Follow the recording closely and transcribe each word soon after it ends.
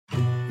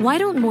Why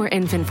don't more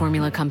infant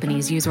formula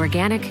companies use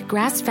organic,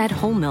 grass-fed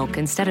whole milk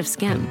instead of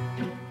skim?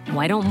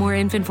 Why don't more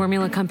infant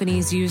formula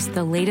companies use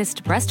the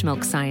latest breast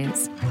milk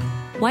science?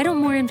 Why don't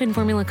more infant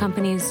formula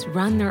companies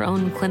run their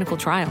own clinical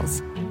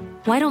trials?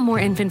 Why don't more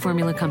infant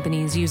formula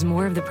companies use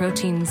more of the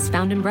proteins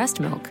found in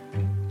breast milk?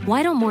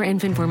 Why don't more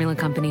infant formula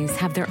companies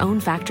have their own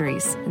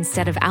factories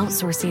instead of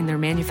outsourcing their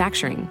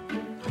manufacturing?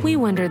 We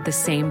wondered the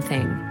same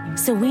thing.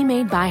 So we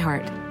made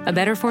ByHeart, a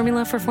better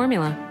formula for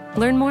formula.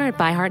 Learn more at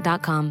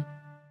byheart.com.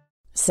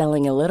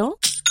 Selling a little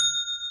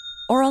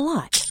or a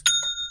lot?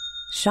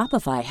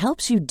 Shopify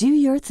helps you do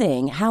your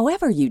thing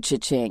however you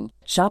cha-ching.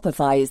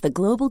 Shopify is the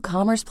global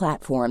commerce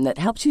platform that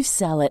helps you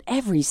sell at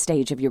every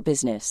stage of your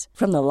business.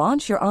 From the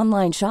launch your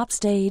online shop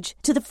stage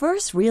to the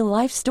first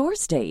real-life store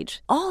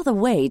stage, all the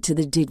way to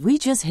the did we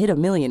just hit a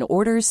million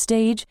orders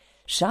stage.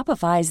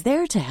 Shopify is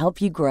there to help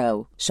you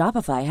grow.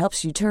 Shopify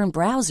helps you turn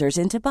browsers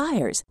into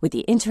buyers with the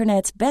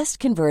internet's best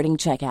converting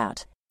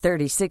checkout.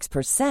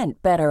 36%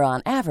 better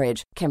on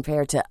average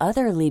compared to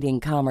other leading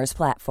commerce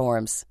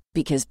platforms.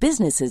 Because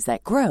businesses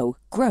that grow,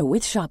 grow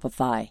with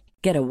Shopify.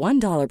 Get a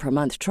 $1 per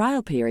month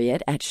trial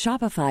period at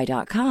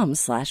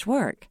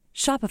shopify.com/work.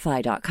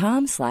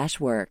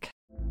 Shopify.com/work.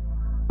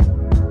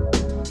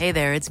 Hey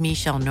there, it's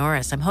Michelle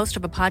Norris. I'm host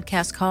of a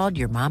podcast called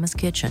Your Mama's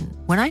Kitchen.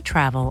 When I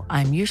travel,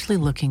 I'm usually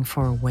looking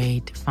for a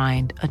way to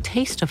find a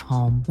taste of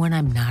home when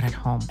I'm not at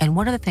home. And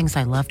one of the things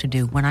I love to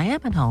do when I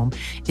am at home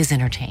is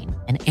entertain.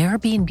 And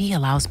Airbnb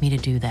allows me to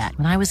do that.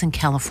 When I was in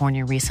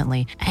California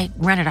recently, I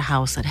rented a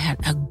house that had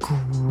a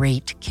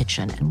great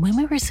kitchen. And when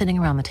we were sitting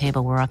around the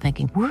table, we're all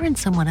thinking, we're in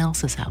someone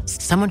else's house.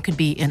 Someone could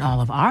be in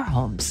all of our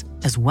homes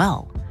as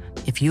well.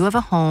 If you have a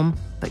home,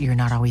 but you're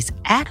not always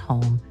at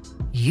home,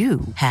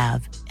 you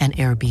have an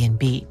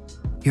Airbnb.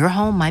 Your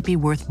home might be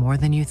worth more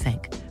than you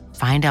think.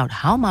 Find out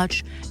how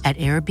much at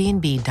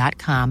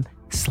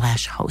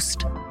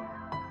airbnb.com/host.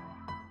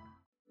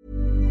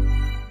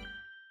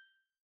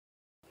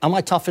 Am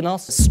I tough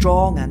enough?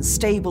 Strong and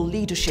stable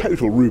leadership.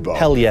 Total rhubarb.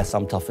 Hell yes,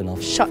 I'm tough enough.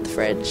 Shut the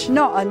fridge.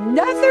 Not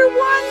another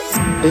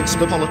one? It's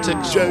the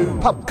Politics Show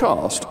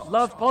podcast.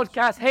 Love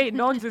podcast, hate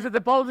nonsense at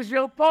the Politics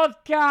Show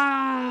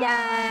podcast. Yay!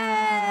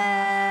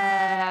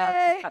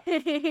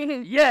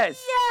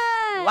 Yes.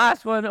 Yay!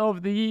 Last one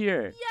of the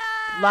year.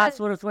 Yay! Last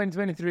one of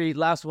 2023.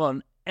 Last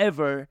one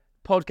ever.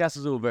 Podcast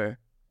is over.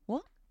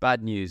 What?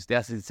 Bad news. They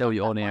asked me to tell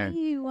you on air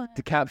You,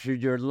 to capture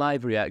your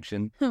live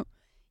reaction. Yeah!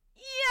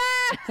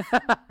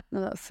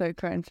 No, that's so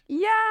cringe.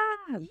 Yeah!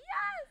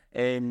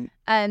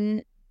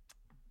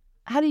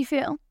 How do you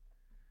feel?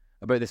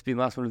 About this being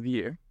last one of the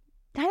year.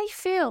 How do you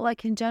feel,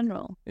 like, in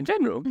general? In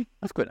general,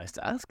 that's quite nice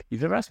to ask.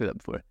 You've never asked me that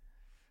before.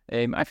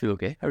 I feel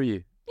okay. How are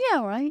you? Yeah,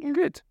 all right. Yeah.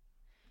 Good.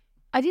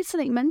 I did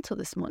something mental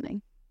this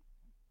morning.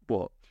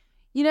 What?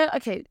 You know,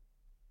 okay,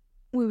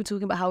 we were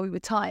talking about how we were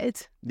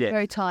tired. Yeah.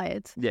 Very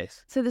tired.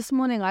 Yes. So this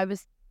morning I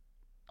was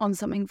on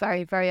something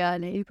very, very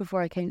early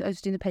before I came. I was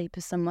doing the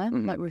papers somewhere,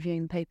 like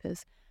reviewing the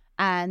papers.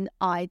 And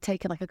I'd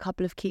taken like a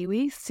couple of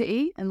kiwis to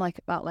eat and like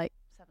about like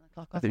 7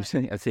 o'clock. I thought you were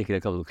saying I'd taken a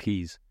couple of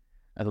keys.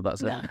 I thought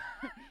that's it.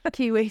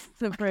 Kiwis.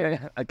 The fruit.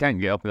 I can't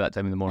get up at that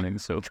time in the morning,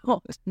 so.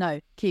 No,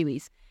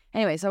 kiwis.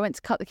 Anyway, so I went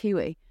to cut the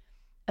kiwi.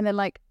 And then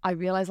like I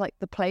realised like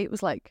the plate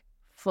was like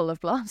full of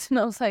blood. And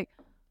I was like,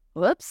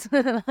 whoops.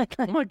 And I,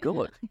 Oh my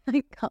God.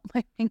 I cut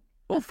my finger.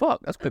 Oh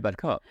fuck, that's quite a bad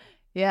cut.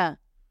 Yeah.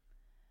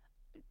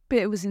 But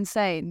it was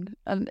insane.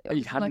 And it You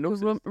was hadn't like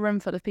a noticed? room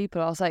full of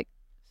people. I was like,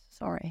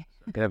 sorry.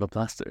 I could have a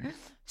plaster.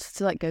 Just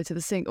to like go to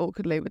the sink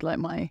awkwardly with like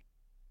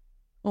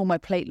all my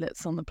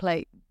platelets on the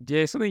plate.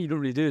 Yeah, something you don't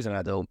really do as an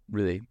adult,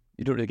 really.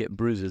 You don't really get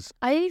bruises.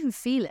 I didn't even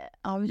feel it.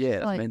 I was Yeah, just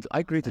that's like, mental.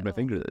 I grated my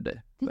finger the other day.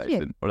 Did by you?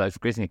 accident. Or I was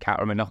grazing a cat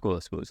or my knuckle, I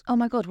suppose. oh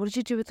my God, what did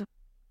you do with the...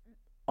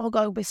 Oh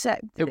God, I'll be sick.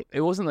 Did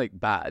It wasn't like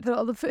bad. put it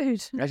on the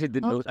food? I actually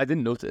didn't. I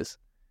didn't notice.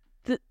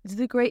 Did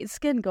the grated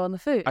skin go on the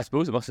food? I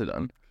suppose it must have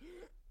done.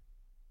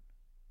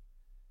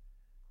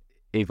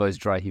 Ava's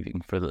dry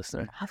heaving for the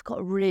listener. I've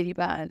got really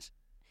bad.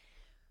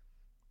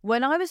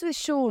 When I was with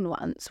Sean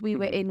once, we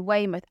were in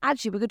Weymouth.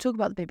 Actually, we're going to talk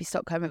about the Bibby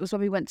Stockholm. It was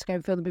when we went to go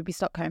and film the Bibby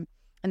Stockholm.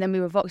 And then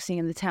we were voxing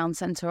in the town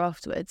centre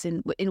afterwards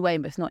in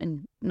Weymouth,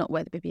 not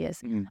where the Bibby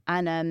is.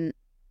 And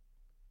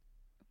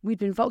we'd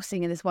been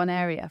voxing in this one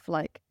area for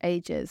like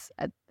ages.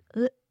 And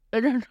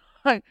then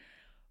like,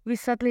 we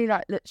suddenly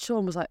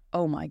Sean was like,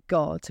 oh my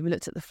God. So we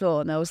looked at the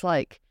floor and there was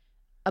like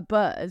a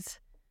bird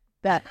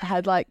that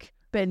had like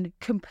been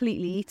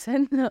completely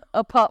eaten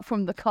apart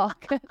from the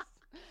carcass.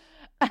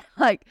 And,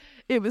 like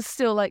it was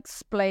still like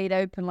splayed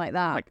open like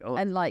that. Oh.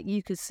 And like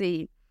you could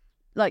see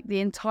like the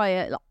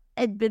entire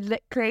had been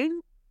lit clean.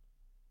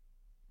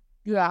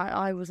 Yeah,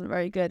 I wasn't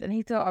very good. And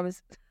he thought I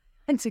was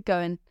had to go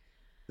and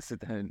Sit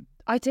down.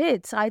 I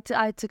did. I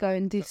had to go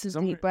and do some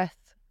Somewhere- deep breaths.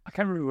 I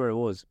can't remember where it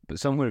was, but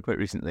somewhere quite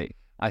recently,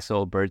 I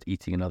saw a bird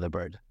eating another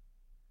bird,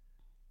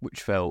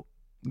 which felt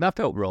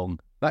wrong.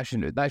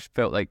 That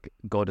felt like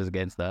God is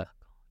against that.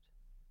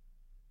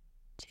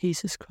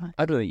 Jesus Christ.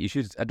 I don't think you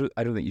should. I don't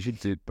think you should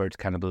do bird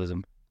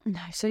cannibalism. No,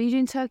 so are you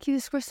doing turkey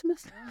this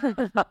Christmas?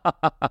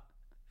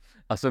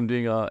 So I'm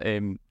doing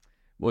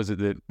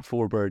the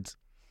 4 birds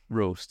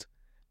roast.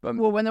 But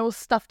Well, when they're all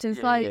stuffed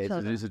inside each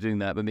other. so doing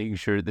that, but making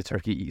sure the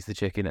turkey eats the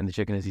chicken and the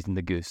chicken is eating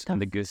the goose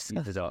and the goose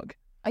eats the dog.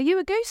 Are you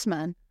a goose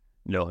man?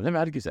 No, I've never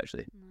had a goose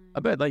actually. I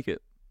bet I'd like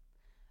it.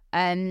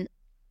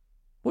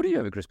 What do you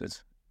have at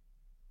Christmas?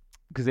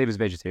 Because Ava's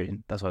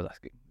vegetarian. That's what I was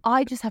asking.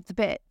 I just have the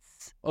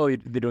bits. Oh,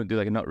 they don't do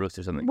like a nut roast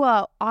or something?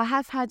 Well, I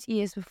have had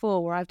years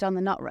before where I've done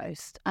the nut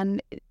roast,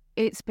 and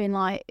it's been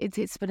like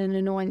it's been an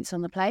annoyance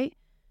on the plate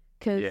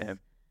because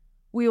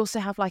we also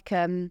have like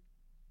we're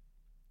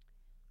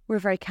a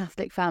very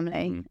Catholic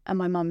family, and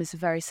my mum is a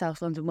very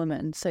South London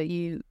woman. So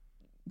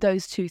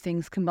those two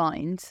things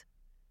combined,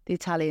 the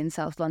Italian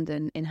South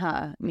London in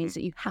her, means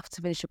that you have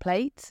to finish a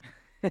plate.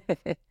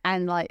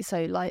 And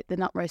the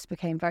nut roast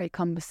became very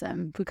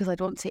cumbersome because I'd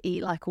want to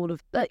eat like all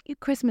of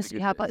Christmas. You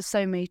have like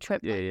so many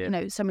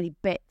so many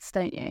bits,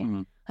 don't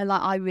you? And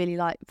like I really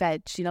like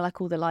veg,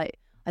 like all the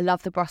I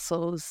love the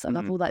Brussels, I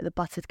love all like the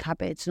buttered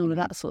cabbage and all of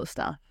that sort of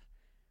stuff.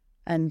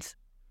 And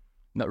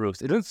nut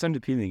roast, it doesn't sound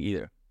appealing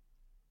either.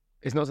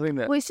 It's not something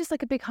that. Well, it's just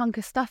like a big hunk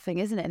of stuffing,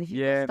 isn't it? And if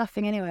you put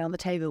stuffing anyway on the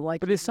table, why?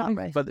 But it's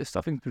stuffing. But the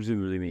stuffing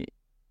presumably meat.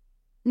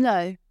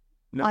 No,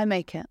 I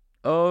make it.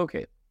 Oh,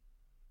 okay.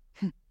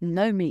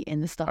 No meat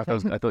in the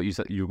stuffing. I thought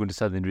you were going to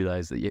suddenly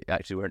realise that you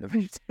actually weren't a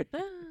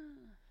vegetarian.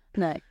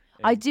 No,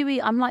 I do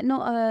eat. I'm like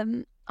not.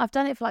 I've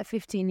done it for like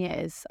 15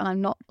 years, and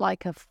I'm not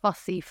like a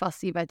fussy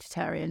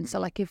vegetarian. So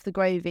like if the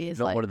gravy is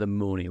not one of the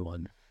moany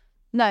ones.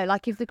 No,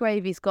 like if the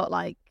gravy's got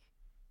like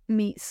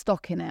meat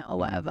stock in it or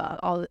whatever,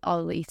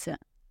 I'll eat it.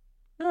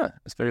 Ah,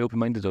 that's very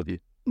open-minded of you.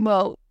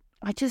 Well,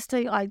 I just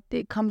think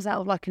it comes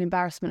out of like an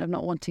embarrassment of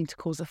not wanting to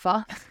cause a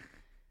fuss.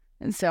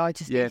 And so I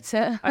just eat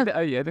it. I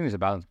think there's a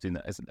balance between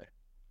that, isn't there?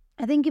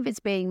 I think if it's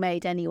being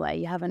made anyway,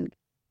 you haven't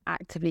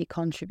actively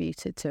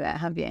contributed to it,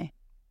 have you?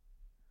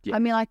 Yeah. I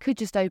mean, I could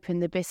just open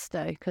the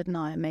Bisto, couldn't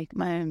I, and make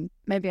my own.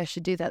 Maybe I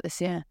should do that this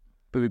year.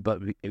 But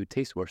it would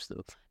taste worse,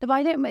 though. No, but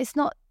I don't. It's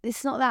not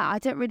that. I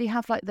don't really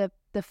have like the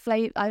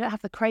flavor. I don't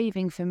have the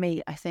craving for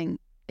meat. I think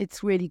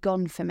it's really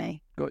gone for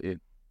me. Got you.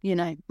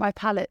 My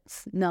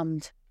palate's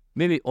numbed.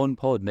 Maybe on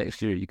pod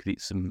next year you could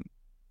eat some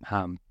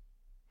ham.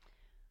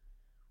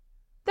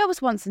 There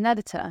was once an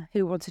editor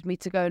who wanted me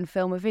to go and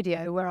film a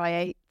video where I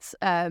ate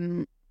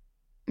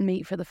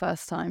meat for the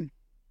first time.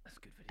 That's a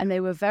good video. And they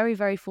were very,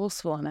 very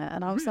forceful on it.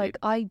 And I was like,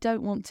 I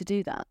don't want to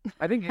do that.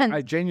 I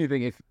genuinely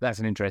think if that's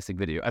an interesting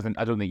video, I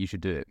don't think you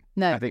should do it.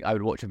 No. I think I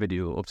would watch a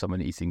video of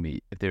someone eating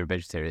meat if they were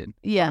vegetarian.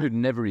 Yeah. Someone who'd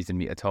never eaten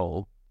meat at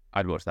all,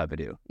 I'd watch that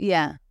video.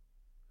 Yeah.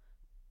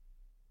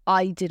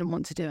 I didn't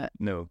want to do it.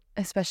 No.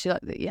 Especially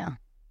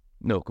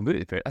No,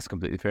 completely fair. That's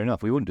completely fair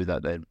enough. We won't do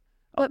that then.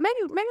 But maybe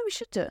we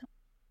should do it.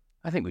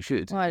 I think we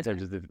should. Well, in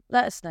terms of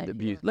let us know.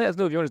 Let us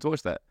know if you want us to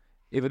watch that.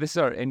 Ava, this is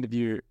our end of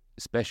year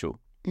special.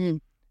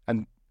 And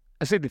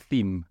I say the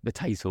theme, the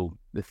title,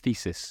 the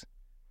thesis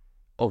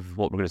of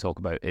what we're going to talk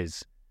about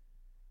is,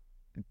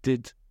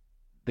 did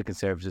the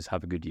Conservatives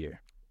have a good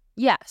year?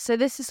 Yeah, so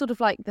this is sort of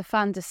like the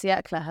fin de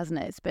siècle, hasn't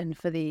it? It's been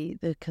for the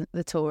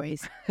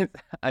Tories.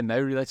 I now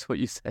realise what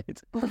you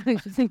said. I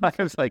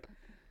was like,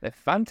 the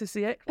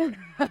fantasy siècle?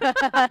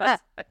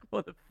 Like,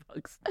 what the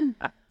fuck's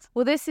that?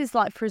 Well, this is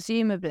like,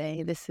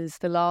 presumably, this is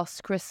the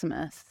last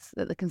Christmas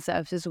that the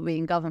Conservatives will be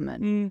in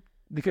government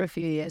for a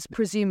few years,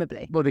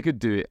 presumably. Well, they could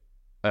do it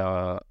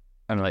an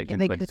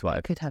election in 2025.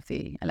 They could have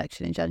the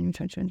election in January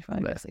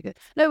 2025. Yes, they could.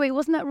 No, wait,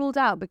 wasn't that ruled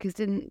out? Because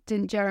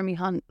didn't Jeremy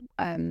Hunt,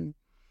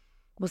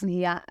 wasn't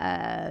he at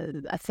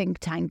a think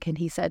tank and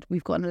he said,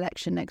 we've got an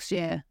election next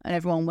year? And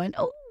everyone went,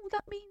 oh,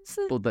 that means...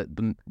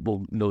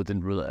 No, it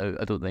didn't rule it out,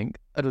 I don't think.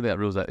 I don't think that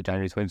rules out a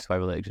January 2025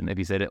 election if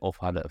he said it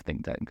offhand at a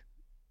think tank.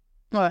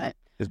 All right.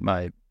 Is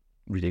my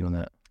reading on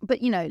that. But,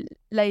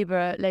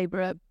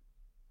 Labour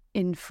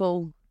in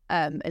full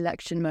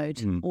election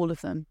mode, all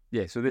of them.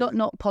 Yeah, so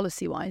not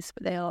policy-wise,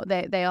 but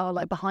they are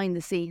like behind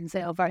the scenes.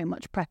 They are very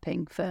much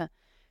prepping for...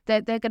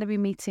 They're going to be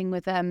meeting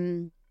with... I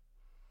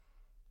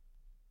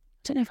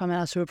don't know if I'm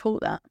allowed to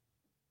report that.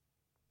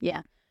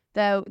 Yeah.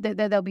 They'll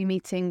be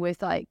meeting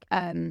with like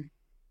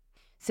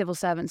civil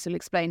servants who'll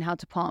explain how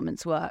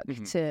departments work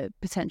to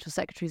potential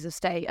secretaries of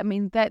state. I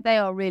mean, they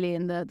are really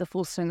in the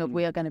full swing of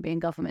we are going to be in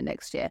government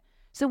next year.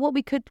 So what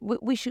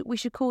we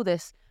should call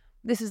this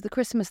is the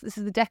Christmas, this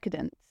is the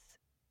decadence,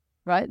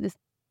 right? This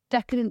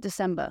decadent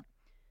December.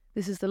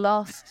 This is the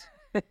last.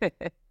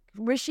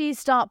 Rishi,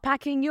 start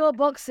packing your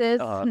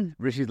boxes.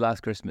 Rishi's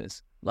Last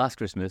Christmas,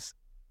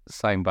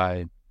 signed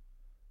by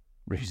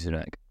Rishi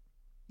Sunak.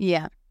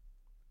 Yeah.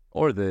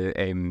 Or the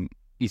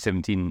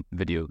E17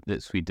 video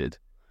that Swede did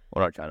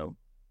on our channel.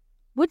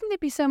 Wouldn't it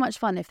be so much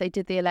fun if they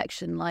did the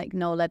election like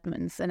Noel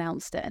Edmonds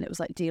announced it and it was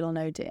like deal or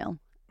no deal?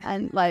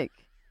 And like,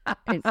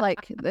 it's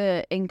like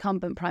the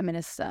incumbent prime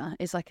minister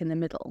is like in the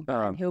middle.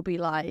 And he'll be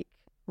like,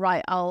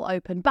 right, I'll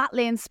open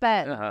Batley and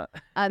Spare.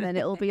 And then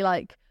it'll be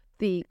like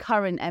the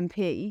current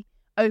MP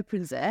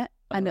opens it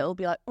and it'll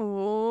be like,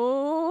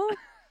 oh.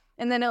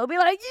 And then it'll be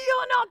like,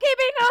 you're not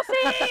keeping our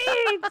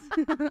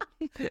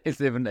seats!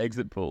 It's even an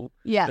exit poll.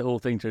 Yeah. The whole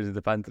thing turns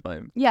into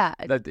pantomime. Yeah.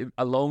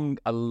 A long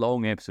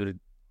episode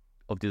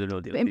of Deal or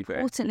No Deal. But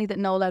importantly, that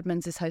Noel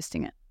Edmonds is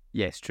hosting it.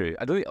 Yes, true.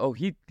 I don't think. Oh,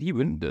 he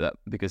wouldn't do that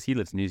because he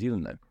lives in New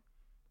Zealand now.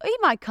 He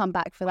might come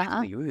back for I that.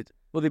 don't think he would.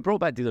 Well, they brought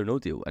back Deal or No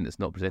Deal, and it's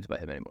not presented by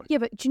him anymore. Yeah,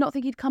 but do you not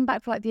think he'd come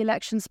back for like the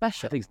election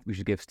special? I think we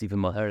should give Stephen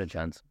Mulhern a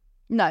chance.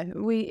 No,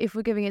 if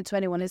we're giving it to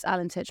anyone, it's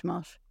Alan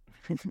Titchmarsh.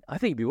 I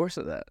think he'd be worse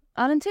at that.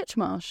 Alan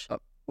Titchmarsh? What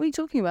are you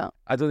talking about?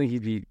 I don't think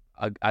he'd be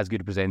as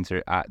good a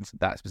presenter at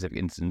that specific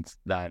instance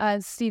than...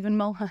 As Stephen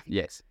Mulhern.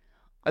 Yes.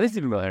 I think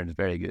Stephen Mulhern is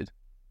very good.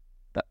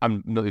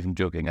 I'm not even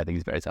joking. I think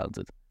he's very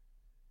talented.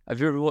 Have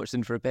you ever watched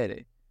In for a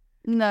Penny?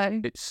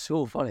 No. It's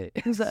so funny.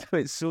 Is it?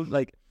 It's so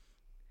like...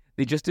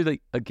 They just do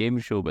like a game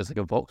show, but it's like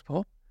a vox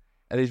pop.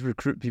 And they just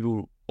recruit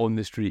people on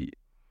the street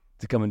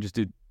to come and just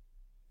do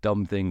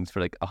dumb things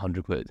for like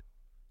 100 quid.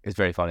 It's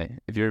very funny.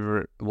 If you're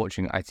ever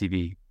watching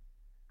ITV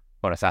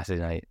on a Saturday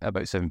night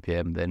about 7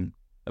 p.m, then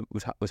I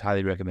would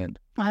highly recommend.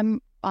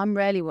 I'm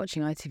rarely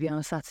watching ITV on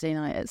a Saturday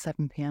night at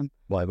 7 p.m.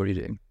 Why? What are you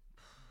doing?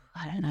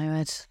 I don't know,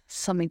 Ed.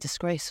 Something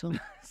disgraceful.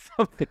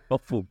 Something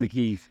awful. Big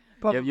Eve.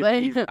 Probably. Yeah,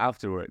 you have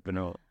after work, but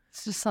no.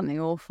 It's just something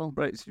awful.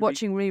 Right. So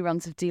Watching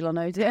reruns of Deal or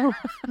No Deal.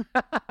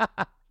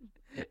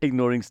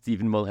 ignoring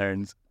Stephen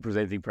Mulhern's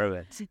presenting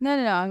prowess.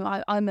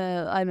 No. I'm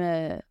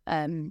a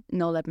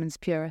Noel Edmonds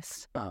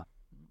purist. I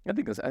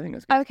think that's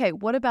good. Okay,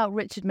 what about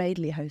Richard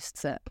Madeley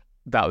hosts it?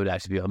 That would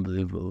actually be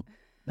unbelievable.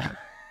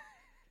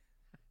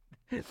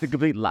 The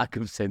complete lack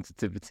of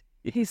sensitivity.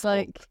 He's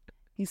like,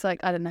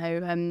 I don't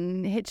know,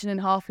 Hitchin and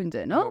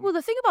Harpenden. Oh, well,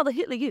 the thing about the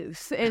Hitler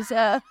Youth is...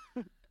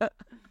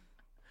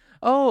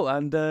 Oh,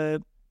 and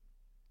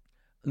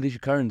Alicia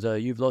Kearns,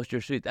 you've lost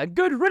your seat. And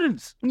good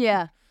riddance.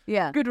 Yeah.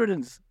 Good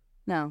riddance.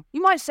 No.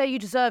 You might say you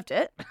deserved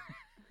it.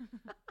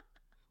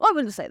 Well, I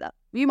wouldn't say that.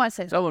 You might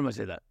say so. Someone might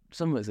say that.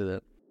 Someone might say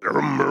that.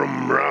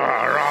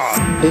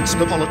 It's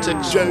the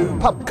Politics Show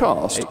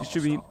podcast.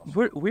 Should we?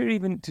 Where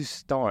even to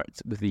start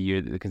with the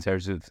year that the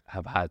Conservatives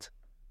have had?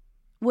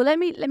 Well, let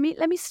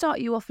me start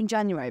you off in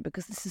January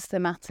because this is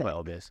thematic. Quite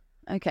obvious.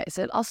 Okay,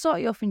 so I'll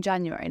start you off in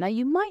January. Now,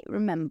 you might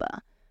remember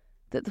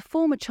that the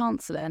former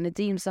Chancellor,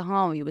 Nadeem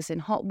Zahawi, was in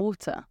hot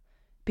water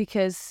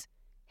because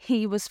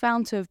he was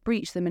found to have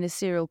breached the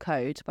ministerial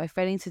code by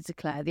failing to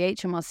declare the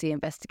HMRC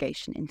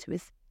investigation into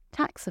his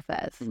tax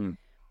affairs. Mm-hmm.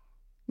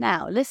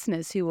 Now,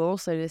 listeners who are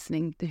also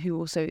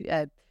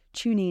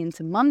tuning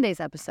into Monday's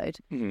episode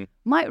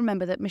might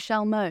remember that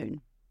Michelle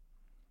Mone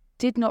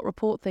did not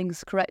report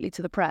things correctly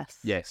to the press.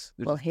 Yes.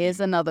 Well, here's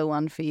another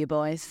one for you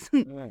boys.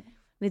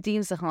 Nadeem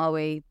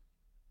Zahawi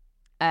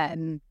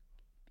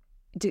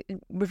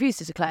refused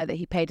to declare that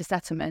he paid a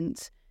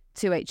settlement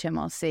to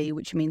HMRC,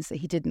 which means that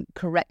he didn't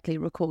correctly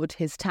record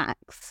his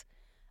tax.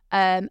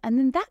 And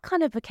then that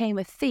kind of became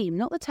a theme,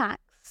 not the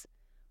tax,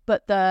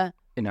 but the...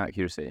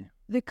 inaccuracy.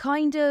 The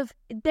kind of...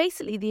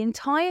 Basically, the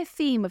entire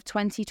theme of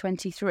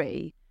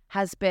 2023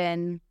 has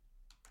been,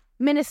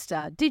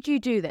 Minister, did you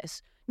do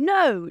this?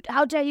 No,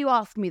 how dare you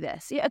ask me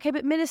this? Yeah, okay,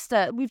 but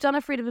Minister, we've done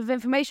a Freedom of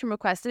Information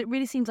request and it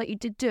really seems like you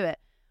did do it.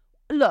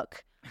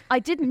 Look, I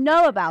didn't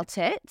know about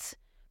it,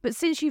 but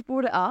since you've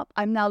brought it up,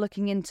 I'm now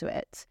looking into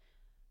it.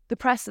 The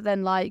press are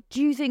then like,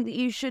 do you think that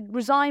you should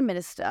resign,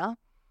 Minister?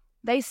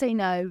 They say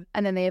no,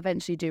 and then they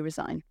eventually do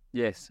resign.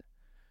 Yes.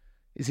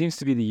 It seems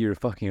to be the year of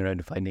fucking around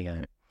and finding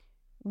out.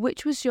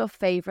 Which was your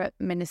favourite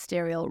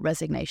ministerial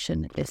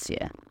resignation this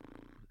year?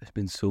 There's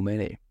been so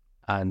many.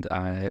 And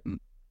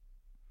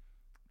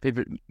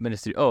favourite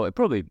ministerial... Oh,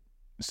 probably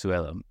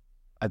Suella.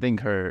 I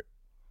think her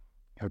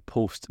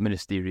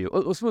post-ministerial...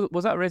 Was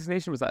that a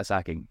resignation or was that a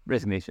sacking?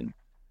 Resignation.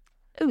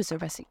 It was a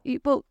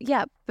resignation. Well,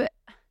 yeah, but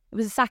it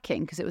was a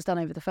sacking because it was done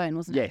over the phone,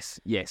 wasn't it?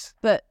 Yes.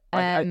 But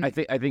I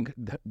think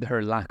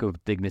her lack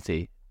of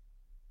dignity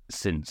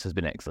since has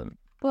been excellent.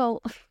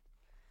 Well,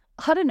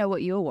 I don't know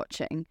what you're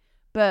watching,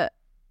 but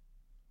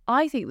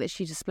I think that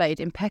she displayed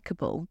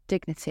impeccable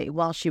dignity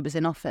while she was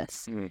in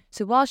office. Mm.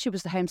 So while she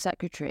was the Home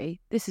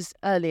Secretary, this is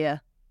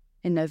earlier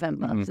in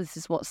November, so this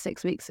is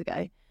 6 weeks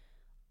ago,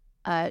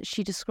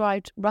 she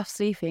described rough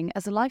sleeping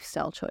as a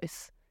lifestyle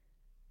choice.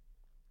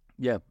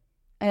 Yeah.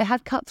 And it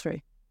had cut through.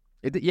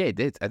 It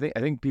did. I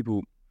think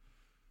people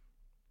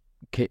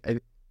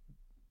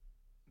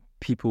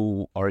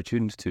are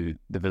attuned to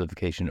the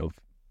vilification of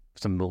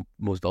some of the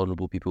most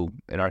vulnerable people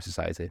in our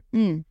society.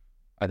 Mm.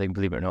 I think,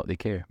 believe it or not, they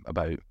care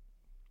about,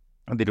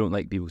 and they don't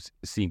like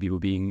seeing people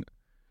being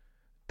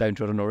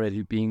downtrodden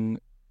already, being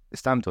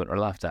stamped on or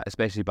laughed at,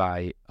 especially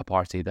by a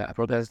party that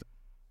probably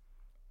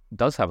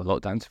does have a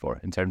lot to answer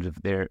for in terms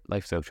of their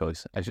lifestyle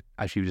choice, as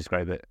she would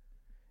describe it.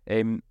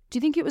 Do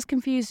you think it was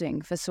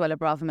confusing for Suella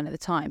Braverman at the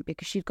time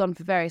because she'd gone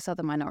for various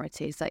other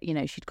minorities, like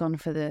she'd gone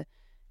for the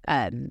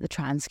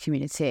trans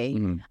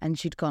community and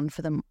she'd gone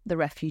for the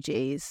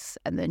refugees,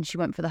 and then she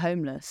went for the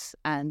homeless,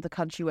 and the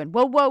country went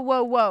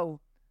whoa,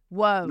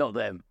 not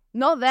them,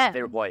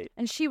 they're white,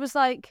 and she was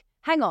like,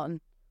 hang on,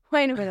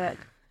 wait a minute,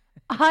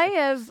 I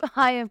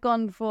have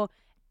gone for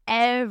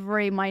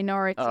every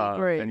minority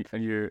group, and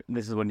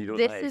this is the one you don't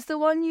like. This is the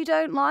one you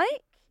don't like.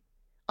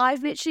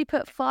 I've literally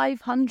put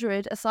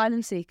 500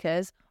 asylum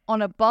seekers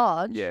on a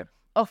barge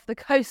off the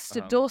coast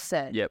of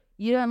Dorset. Yep.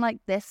 You don't like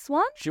this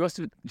one?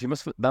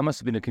 That must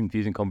have been a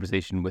confusing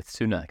conversation with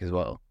Sunak as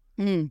well.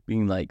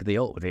 being like they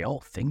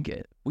all think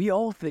it. We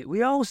all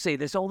say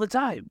this all the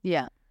time.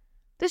 Yeah.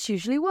 This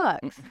usually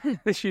works.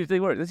 This usually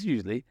works. This is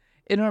usually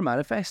in our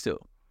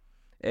manifesto.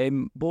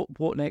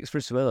 What next for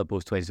Suella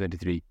post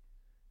 2023?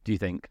 Do you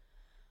think?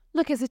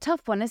 Look, it's a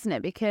tough one, isn't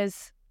it?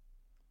 Because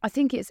I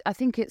think it's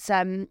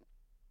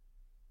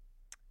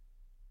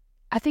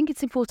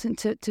important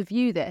to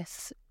view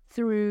this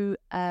through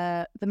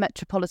the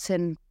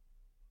Metropolitan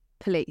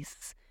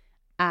Police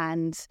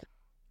and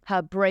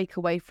her break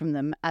away from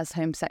them as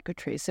Home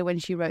Secretary. So when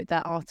she wrote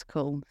that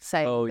article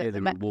saying that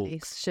the Met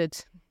Police should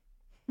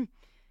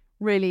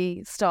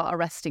really start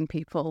arresting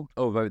people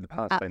about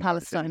the at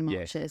Palestine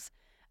marches,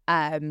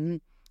 and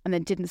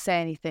then didn't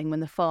say anything when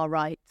the far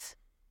right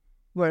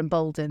were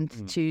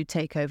emboldened to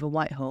take over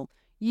Whitehall.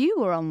 You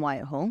were on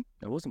Whitehall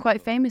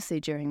quite famously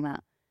during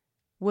that.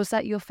 Was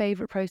that your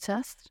favourite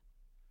protest?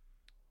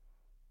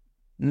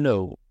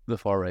 No, the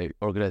far right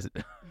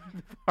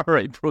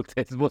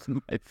protest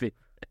wasn't my favourite.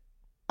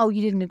 Oh,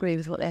 you didn't agree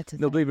with what they had to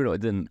say? No, believe it or not, I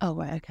didn't. Oh,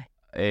 right, okay.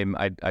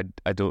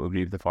 I don't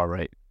agree with the far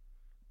right.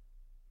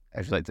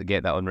 I should like to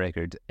get that on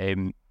record. I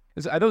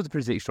thought it was a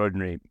pretty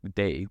extraordinary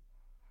day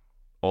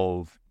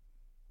of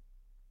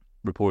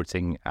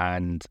reporting,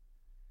 and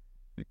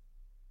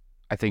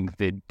I think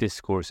the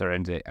discourse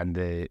around it and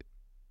the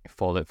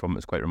fallout from it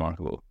was quite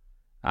remarkable.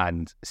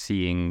 And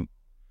seeing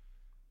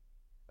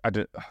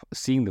the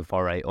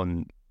far right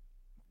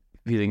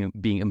being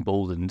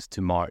emboldened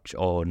to march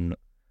on,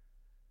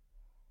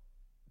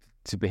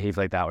 to behave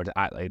like that or to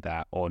act like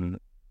that on.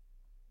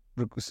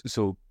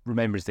 So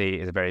Remembrance Day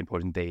is a very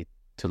important day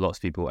to lots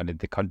of people, and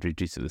the country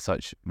treats it with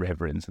such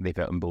reverence, and they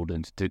felt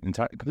emboldened to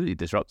completely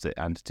disrupt it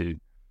and to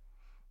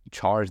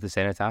charge the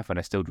cenotaph. And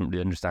I still don't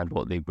really understand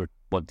what they were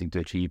wanting to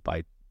achieve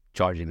by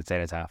charging the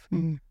cenotaph,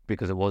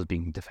 because it was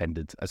being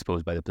defended, I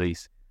suppose, by the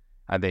police.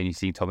 And then you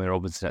see Tommy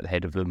Robinson at the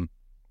head of them,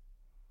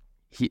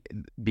 he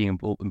being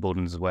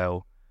emboldened as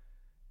well.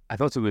 I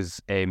thought it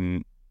was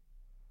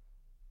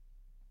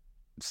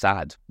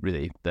sad,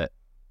 really, that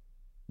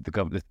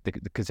the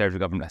Conservative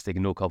government has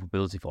taken no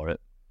culpability for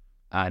it,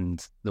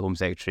 and the Home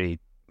Secretary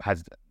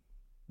has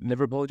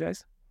never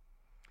apologised.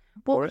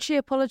 What would she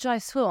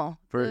apologise for?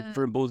 For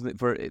emboldening,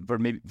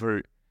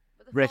 for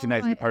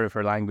recognising the power of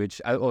her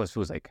language. I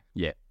suppose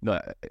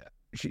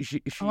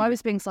she I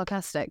was being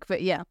sarcastic,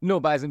 but yeah. No,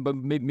 but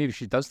maybe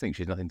she does think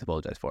she's nothing to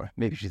apologise for.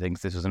 Maybe she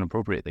thinks this was an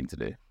appropriate thing to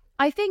do.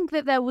 I think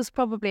that there was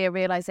probably a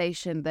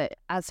realisation that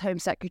as Home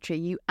Secretary,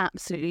 you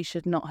absolutely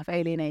should not have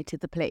alienated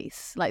the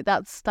police. Like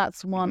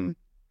that's one.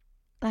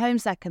 The Home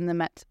Sec and the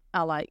Met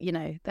are like,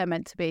 they're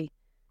meant to be.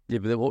 Yeah,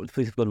 but what if the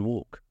police have gone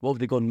woke? What have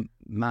they gone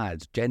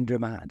mad, gender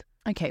mad?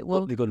 Okay,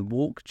 well, they've gone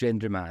woke,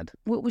 gender mad.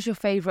 What was your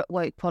favourite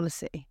woke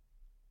policy?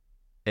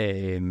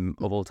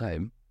 Of all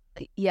time?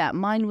 Yeah,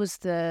 mine was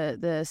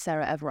the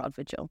Sarah Everard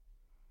vigil.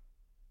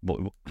 What?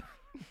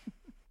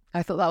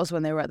 I thought that was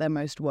when they were at their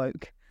most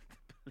woke.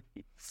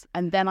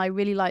 And then I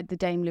really liked the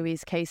Dame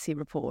Louise Casey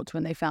report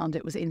when they found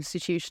it was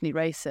institutionally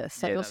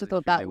racist. I also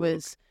thought that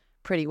was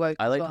pretty woke.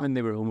 I liked when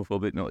they were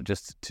homophobic, not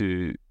just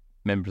to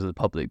members of the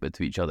public, but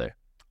to each other.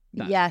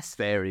 That's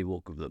very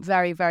woke of them.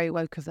 Very, very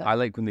woke of them. I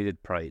like when they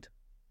did Pride.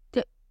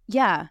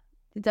 Yeah,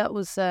 that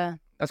was...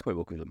 That's quite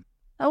woke of them.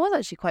 That was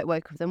actually quite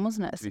woke of them,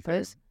 wasn't it, I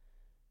suppose?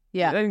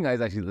 Yeah. I think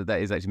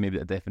that is actually maybe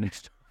a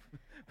definition.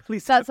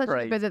 Please, that's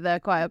actually the bit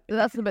that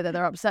that's the bit that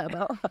they're upset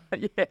about.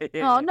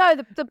 yeah. Oh no,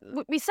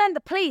 we sent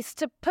the police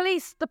to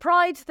police the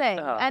Pride thing,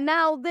 and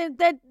now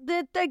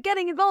they're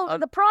getting involved in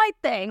the Pride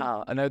thing.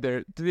 And now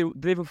do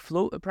they have a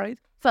float at Pride?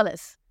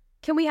 Fellas,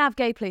 can we have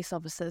gay police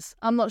officers?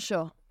 I'm not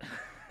sure.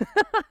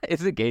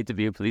 Is it gay to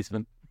be a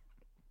policeman?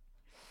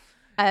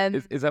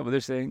 Is that what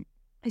they're saying?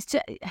 It's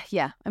just,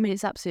 yeah. I mean,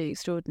 it's absolutely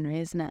extraordinary,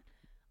 isn't it?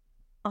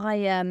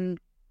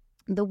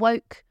 The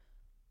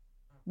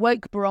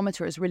woke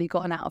barometer has really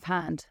gotten out of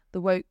hand.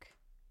 The woke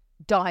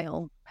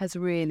dial has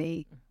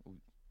really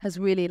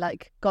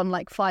like gone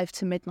like 5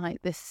 to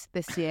midnight this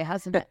year,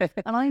 hasn't it?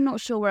 And I'm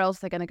not sure where else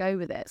they're going to go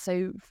with it.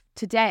 So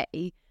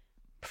today,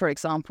 for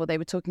example, they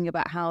were talking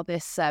about how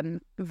this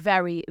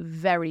very,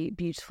 very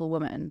beautiful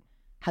woman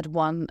had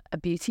won a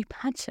beauty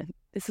pageant.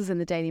 This was in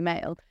the Daily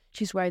Mail.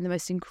 She's wearing the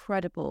most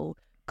incredible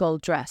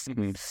gold dress,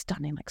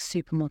 stunning, like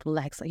supermodel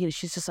legs. Like,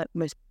 she's just like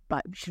most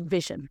like she's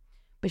vision,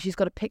 but she's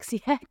got a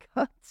pixie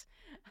haircut.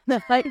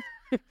 They're like,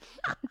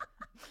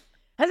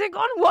 has it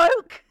gone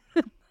woke?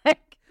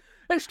 Like,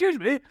 excuse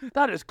me,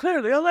 that is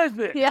clearly a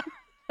lesbian. Yeah.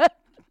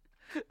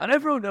 And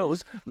everyone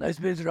knows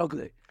lesbians are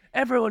ugly.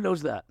 Everyone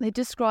knows that. They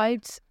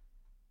described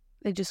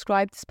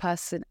this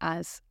person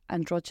as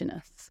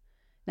androgynous.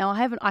 Now I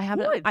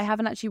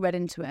haven't actually read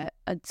into it,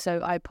 and so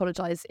I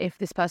apologise if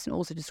this person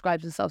also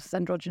describes themselves as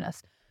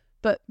androgynous.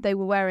 But they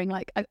were wearing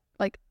like a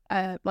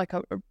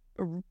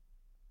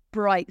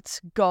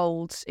bright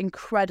gold,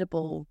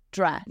 incredible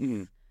dress.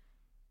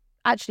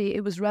 Actually,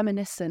 it was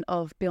reminiscent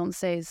of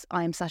Beyonce's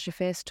 "I Am Sasha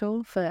Fierce"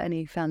 tour. For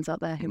any fans out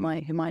there who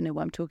might know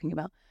what I'm talking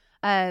about,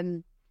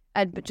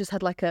 but just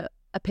had like a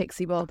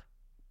pixie bob.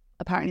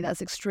 Apparently,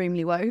 that's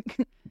extremely woke.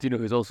 Do you know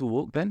who's also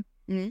woke then?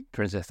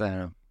 Princess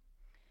Diana.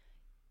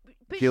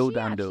 But Jill she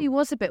Dando. actually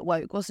was a bit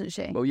woke, wasn't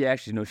she? Well, yeah,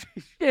 actually, no.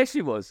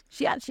 She was.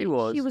 She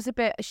was.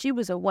 She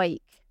was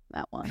awake,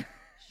 that one.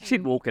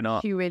 She'd woken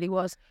up. She really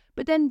was.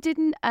 But then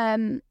didn't,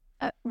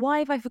 why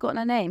have I forgotten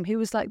her name? Who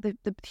was like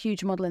the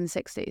huge model in the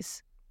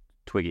 60s?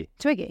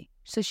 Twiggy.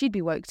 So she'd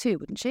be woke too,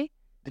 wouldn't she?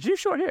 Did you have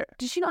short hair?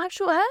 Did she not have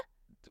short hair?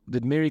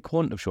 Did Mary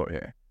Quant have short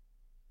hair?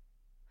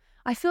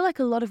 I feel like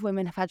a lot of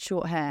women have had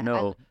short hair.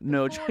 No,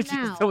 Now, just the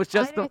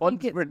I don't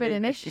ones think we're it's been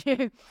an naming.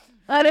 issue.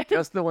 I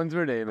Just the ones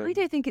we're naming.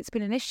 don't think it's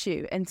been an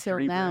issue until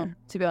Dream now, hair.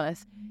 to be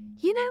honest.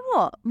 You know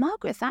what?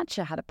 Margaret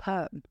Thatcher had a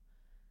perm.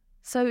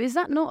 So is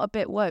that not a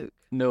bit woke?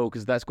 No,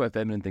 because that's quite a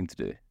feminine thing to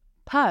do.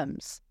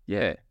 Perms.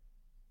 Yeah,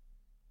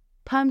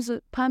 Perms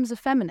are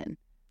feminine.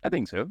 I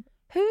think so.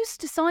 Who's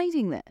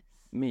deciding this?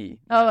 Me.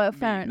 Oh, well, Me.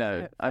 fair No,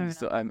 fair I'm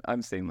enough.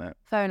 I'm saying that.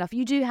 Fair enough.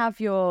 You do have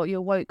your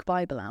woke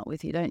Bible out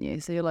with you, don't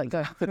you? So you're like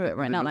going through it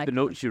right now. Like, The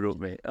notes you wrote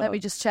me. let me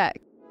just check.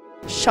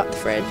 Shut the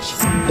fridge.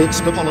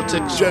 It's the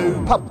Politics Show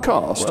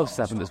podcast. What else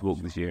happened that's woke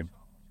this year?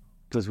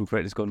 Political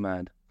correctness gone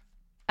mad.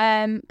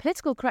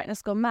 Political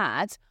correctness gone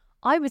mad.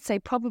 I would say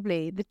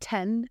probably the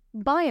 10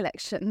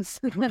 by-elections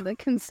that the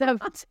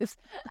Conservatives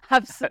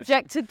have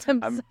subjected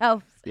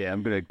themselves. Yeah,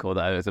 I'm going to call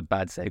that out as a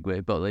bad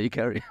segue, but I'll let you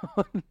carry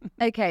on.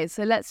 Okay,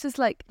 so let's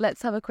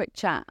have a quick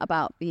chat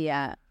about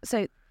the.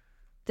 So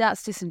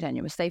that's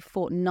disingenuous. They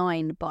fought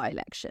 9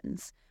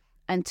 by-elections,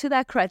 and to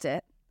their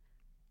credit,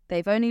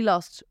 they've only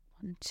lost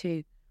 1,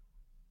 2,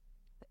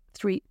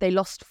 3. They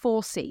lost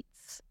 4 seats.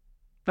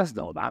 That's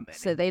not that many.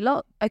 So they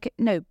lost. Okay,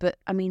 no, but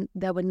I mean,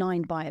 there were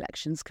 9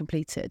 by-elections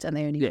completed, and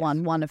they only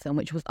won one of them,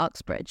 which was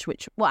Uxbridge.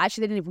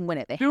 Actually, they didn't even win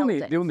it. They held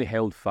it. They only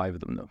held 5 of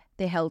them, though.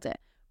 They held it,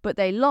 but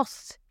they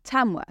lost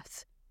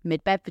Tamworth,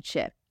 Mid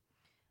Bedfordshire,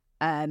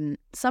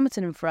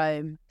 Somerton and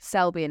Frome,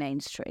 Selby and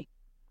Ainstree.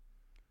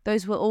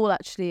 Those were all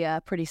actually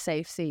pretty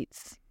safe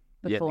seats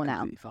before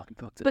now. Fucking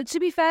fucked it. But to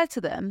be fair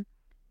to them,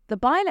 the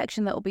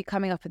by-election that will be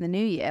coming up in the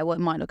new year, well, it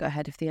might not go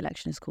ahead if the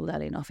election is called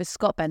early enough, is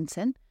Scott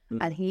Benton,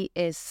 and he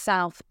is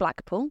South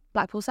Blackpool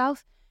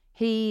South.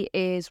 He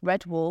is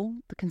Red Wall.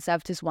 The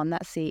Conservatives won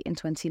that seat in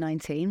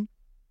 2019.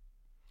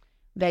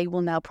 They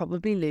will now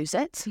probably lose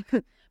it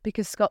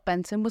because Scott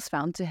Benton was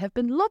found to have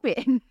been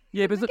lobbying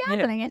the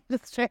gambling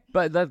industry.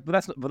 But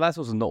that's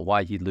also not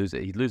why he'd lose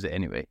it. He'd lose it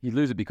anyway. He'd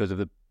lose it because of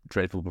the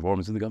dreadful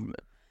performance of the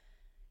government.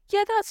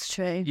 Yeah, that's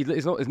true.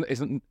 It's not.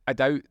 I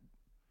doubt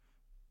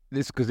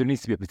this because there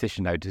needs to be a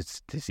petition now to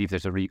see if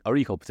there's a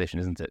recall petition,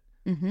 isn't it?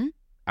 Mm-hmm.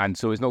 And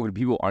so it's not going to,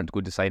 people aren't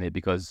going to sign it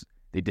because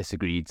they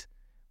disagreed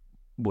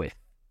with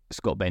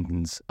Scott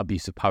Benton's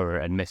abuse of power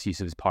and misuse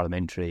of his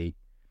parliamentary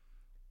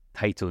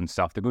title and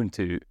stuff. They're going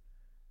to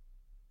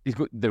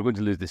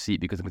lose the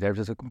seat because the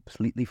Conservatives have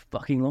completely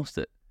fucking lost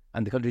it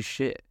and the country's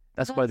shit.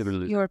 That's why they're going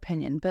to lose. Your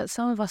opinion, but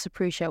some of us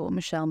appreciate what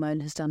Michelle Moan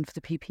has done for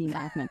the PP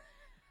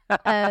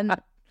movement.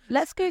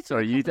 Let's go.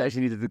 Sorry, you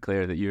actually need to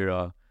declare that you're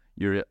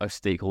a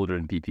stakeholder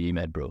in PPE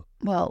Med, bro.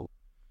 Well,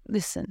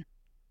 listen,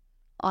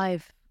 I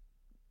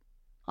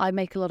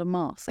make a lot of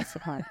masks, I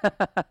suppose.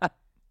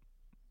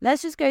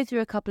 Let's just go through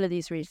a couple of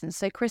these reasons.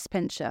 So Chris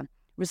Pincher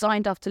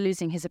resigned after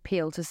losing his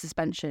appeal to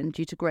suspension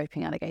due to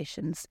groping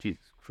allegations.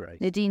 Jesus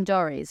Christ. Nadine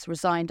Dorries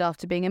resigned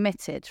after being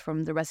omitted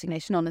from the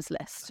resignation honours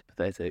list.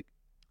 Pathetic.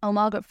 Oh,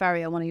 Margaret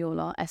Ferrier, one of your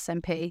lot,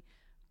 SNP,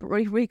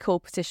 recall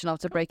petition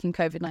after breaking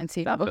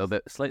COVID-19. That felt a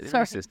bit slightly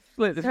Sorry. racist.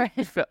 Sorry.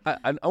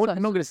 I'm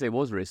not going to say it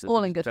was racist.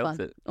 All I in just good felt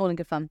fun. it. All in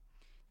good fun.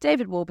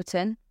 David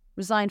Warburton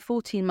resigned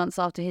 14 months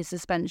after his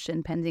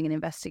suspension pending an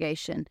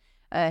investigation.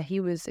 He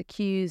was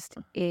accused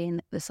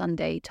in the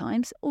Sunday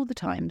Times, or the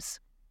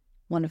Times,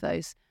 one of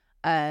those,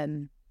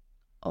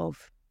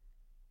 of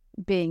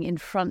being in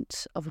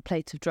front of a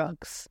plate of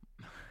drugs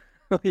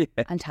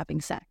and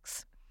having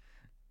sex.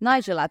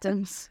 Nigel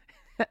Adams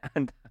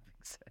And having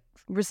sex.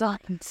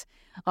 resigned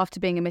after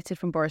being omitted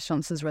from Boris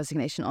Johnson's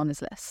resignation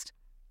honours list.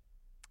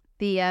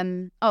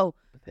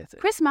 Pathetic.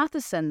 Chris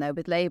Matheson, though,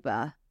 with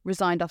Labour,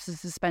 resigned after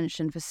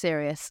suspension for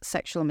serious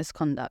sexual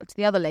misconduct.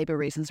 The other Labour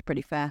reasons are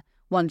pretty fair.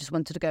 One just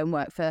wanted to go and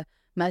work for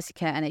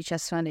Mercycare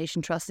NHS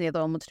Foundation Trust. The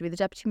other one wanted to be the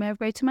Deputy Mayor of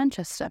Greater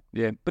Manchester.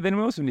 Yeah, but then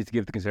we also need to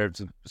give the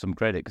Conservatives some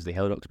credit because they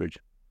held Uxbridge.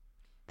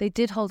 They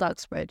did hold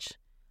Uxbridge.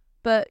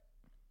 But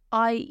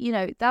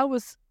that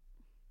was...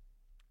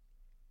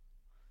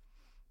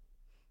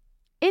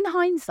 In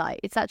hindsight,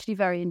 it's actually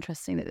very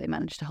interesting that they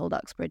managed to hold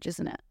Uxbridge,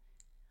 isn't it?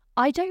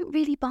 I don't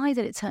really buy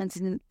that it turns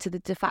into the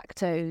de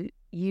facto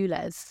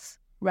ULEZ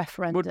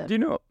referendum. Well, do you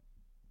know?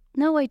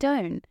 No, I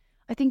don't.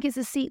 I think it's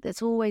a seat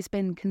that's always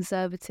been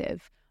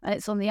Conservative, and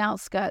it's on the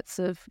outskirts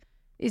of,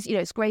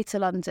 it's Greater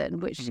London,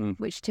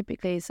 which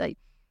typically is like.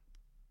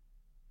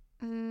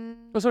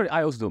 Oh, sorry,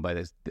 I also don't buy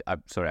this.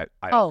 I'm sorry,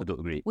 I also don't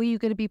agree. Were you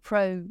going to be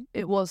pro?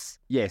 It was.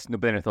 Yes, no,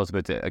 but then I thought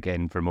about it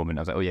again for a moment.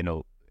 I was like, oh yeah,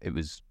 no, it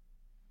was.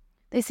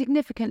 They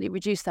significantly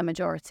reduced their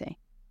majority.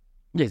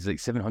 Yeah, it's like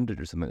 700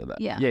 or something like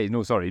that. Yeah. Yeah,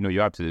 no, sorry, no,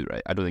 you're absolutely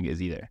right. I don't think it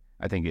is either.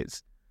 I think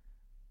it's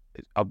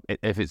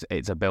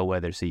a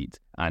bellwether seat,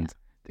 and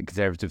the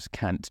Conservatives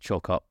can't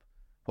chalk up.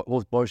 What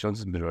was Boris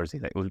Johnson's majority?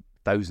 Like, it was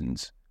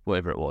thousands.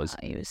 whatever it was.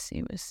 He was,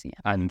 yeah.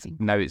 And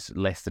now it's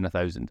less than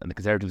 1,000. And the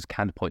Conservatives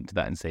can't point to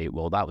that and say,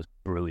 well, that was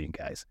brilliant,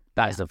 guys.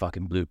 That is the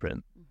fucking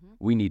blueprint.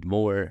 We need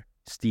more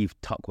Steve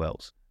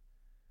Tuckwells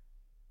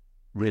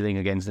railing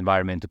against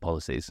environmental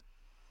policies.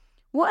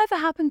 Whatever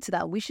happened to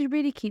that? We should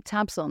really keep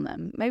tabs on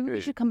them. Maybe we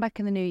should come back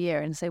in the new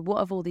year and say, what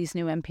have all these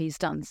new MPs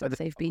done since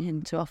they've been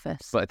into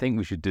office? But I think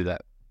we should do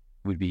that.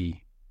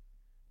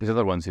 There's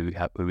other ones who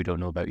we don't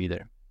know about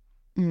either.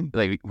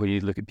 Like when you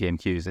look at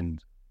PMQs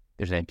and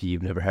there's an MP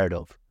you've never heard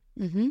of.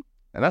 And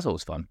that's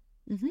always fun.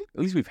 At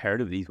least we've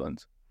heard of these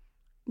ones.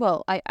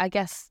 Well, I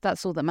guess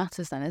that's all that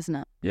matters then, isn't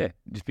it? Yeah,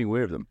 just being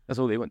aware of them. That's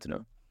all they want to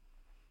know.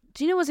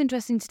 Do you know what's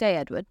interesting today,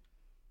 Edward?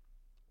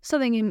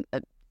 Something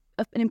an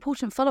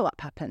important follow-up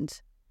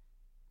happened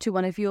to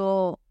one of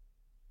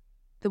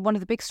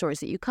the big stories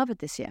that you covered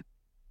this year,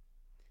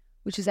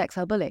 which is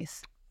XL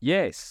bullies.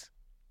 Yes.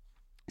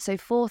 So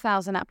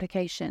 4,000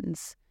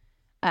 applications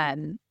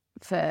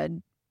for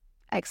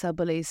XL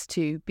bullies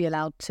to be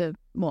allowed to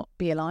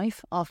be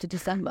alive after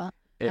December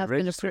have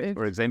been approved.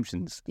 Or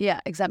exemptions. Yeah,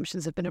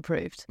 exemptions have been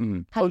approved.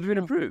 Oh, they've been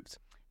approved?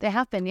 They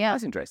have been, yeah.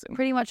 That's interesting.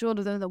 Pretty much all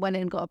of them that went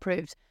in got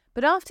approved.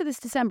 But after this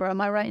December,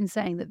 am I right in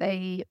saying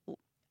that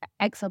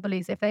XL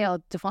bullies, if they are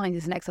defined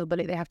as an XL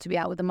bully, they have to be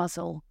out with the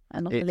muzzle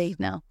and not the lead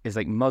now? It's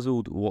like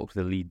muzzled, walk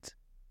with the lead,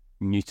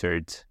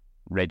 neutered,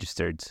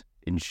 registered,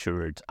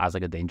 insured as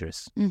like a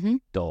dangerous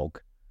dog.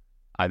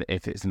 And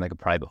if it's in like a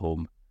private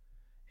home,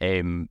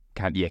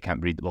 can't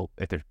breed. Well,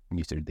 if they're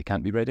neutered, they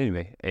can't be bred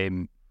anyway.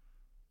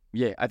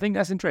 Yeah, I think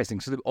that's interesting.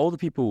 So all the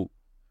people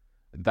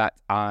that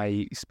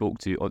I spoke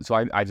to, so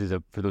I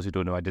did for those who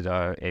don't know,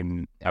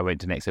 I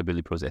went to an XL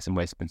bully process in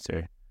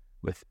Westminster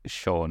with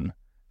Sean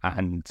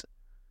and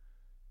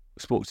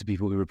spoke to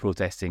people who were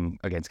protesting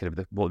against kind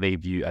of what they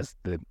view as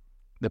the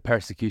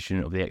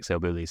persecution of the XL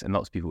bullies, and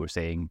lots of people were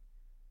saying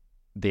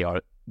they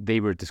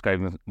were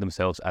describing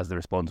themselves as the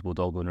responsible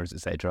dog owners,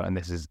 etc. And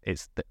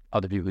it's the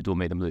other people who don't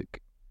make them look.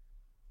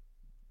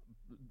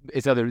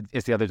 It's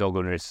the other dog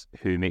owners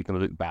who make them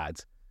look bad,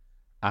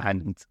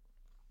 and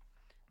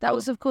that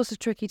was of course a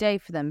tricky day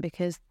for them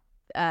because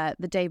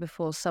the day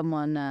before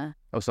someone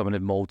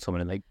had mauled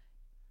someone in like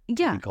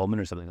Common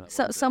or something like that.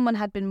 So someone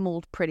had been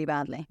mauled pretty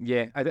badly.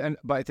 Yeah,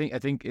 but I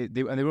think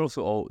they were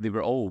also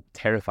all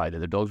terrified that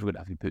their dogs were going to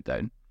have to be put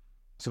down.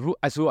 So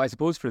I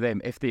suppose for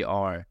them, if they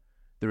are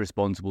the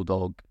responsible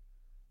dog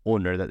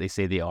owner that they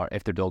say they are,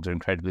 if their dogs are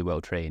incredibly well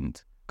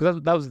trained,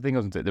 because that was the thing,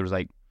 wasn't it? There was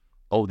like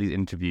all these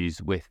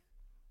interviews with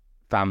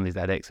families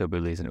that had XL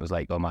bullies, and it was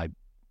like, oh, my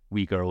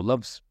wee girl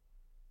loves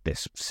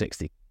this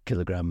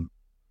 60-kilogram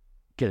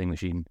killing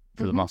machine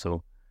for the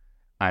muscle,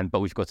 but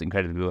we've got it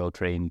incredibly well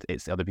trained.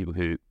 It's the other people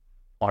who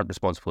aren't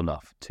responsible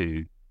enough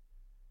to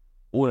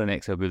own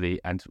an XL bully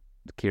and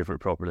care for it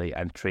properly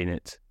and train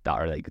it that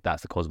are like,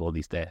 that's the cause of all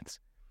these deaths.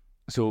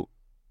 So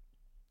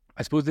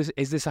I suppose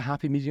is this a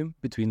happy medium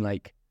between,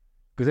 like,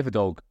 because if a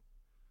dog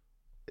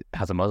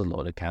has a muzzle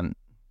on, it can't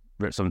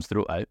rip someone's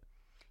throat out.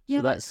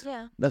 Yeah,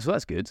 so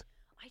that's good.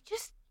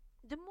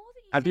 The more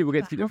that you and people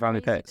get to keep their how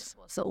family crazy pets. this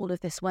was that all of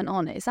this went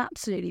on, it's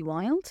absolutely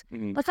wild.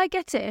 Mm-hmm. I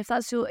get it if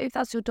that's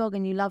your dog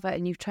and you love it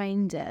and you've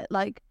trained it.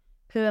 Like,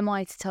 who am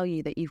I to tell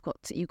you that you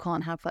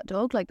can't have that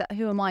dog? Like that,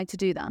 who am I to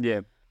do that?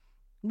 Yeah.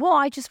 What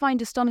I just find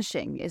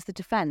astonishing is the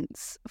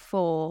defence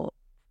for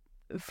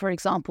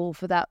example,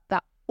 for that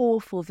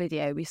awful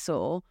video we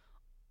saw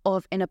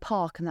of in a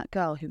park and that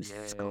girl who was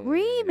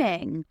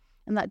screaming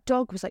and that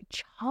dog was like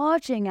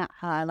charging at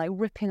her, like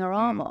ripping her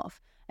arm off.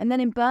 And then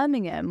in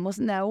Birmingham,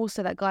 wasn't there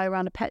also that guy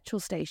around a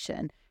petrol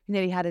station who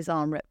nearly had his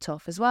arm ripped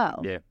off as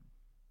well? Yeah.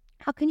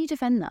 How can you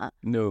defend that?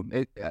 No,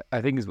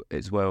 I think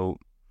as well.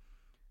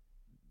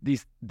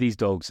 These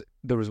dogs.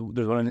 There was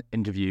one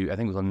interview, I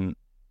think it was on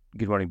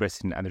Good Morning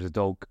Britain, and there's a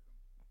dog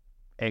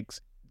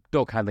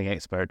handling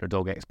expert or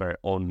dog expert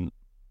in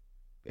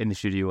the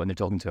studio, and they're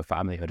talking to a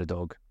family who had a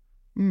dog,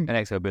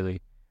 an XL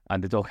bully,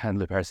 and the dog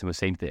handler person was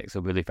saying to the XL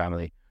bully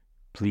family,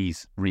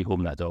 "Please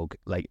rehome that dog.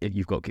 Like, if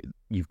you've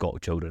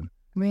got children,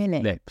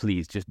 Really? like,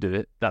 please just do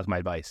it. That's my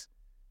advice."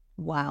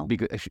 Wow.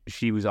 Because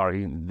she was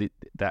arguing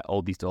that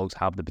all these dogs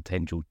have the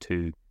potential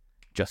to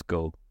just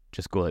go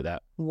like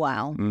that.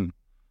 Wow.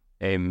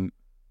 And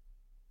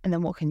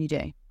then what can you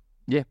do?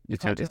 Yeah,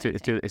 it's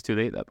too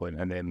late at that point.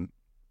 And then,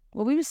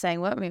 well, we were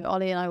saying, weren't we?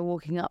 Ollie and I were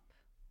walking up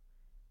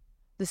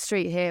the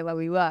street here where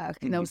we work,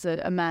 and there was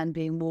a man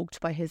being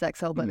walked by his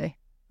XL bully,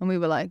 and we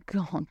were like,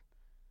 "God!"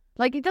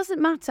 Like, it doesn't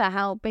matter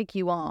how big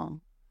you are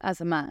as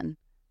a man.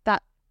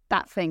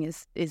 That thing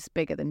is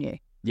bigger than you.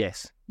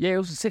 Yes, yeah.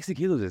 Also, 60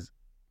 kilos is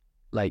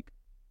like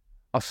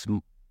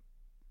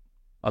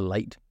a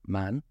light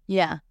man.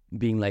 Yeah.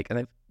 Being like, and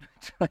I'm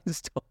trying to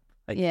stop.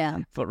 Like, yeah.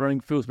 For running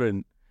full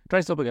sprint,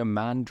 trying to stop like a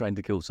man trying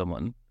to kill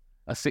someone,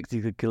 a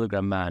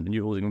 60-kilogram man, and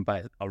you're holding him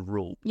by a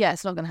rope. Yeah,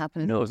 it's not going to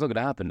happen. No, it's not going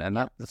to happen, and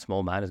that the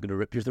small man is going to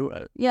rip your throat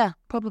out. Yeah,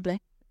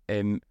 probably.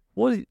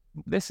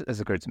 This has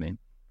occurred to me.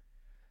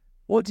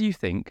 What do you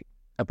think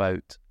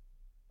about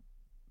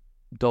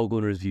dog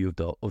owners' view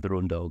of their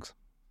own dogs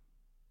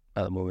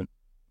at the moment?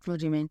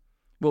 What do you mean?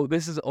 Well,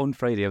 this is on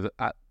Friday.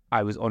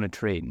 I was on a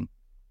train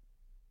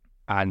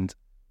and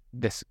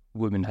this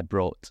woman had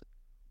brought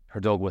her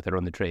dog with her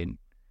on the train,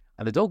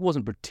 and the dog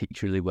wasn't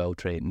particularly well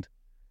trained.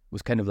 It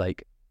was kind of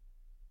like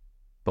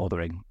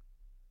bothering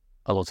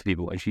a lot of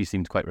people, and she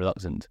seemed quite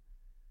reluctant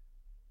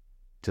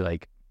to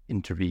like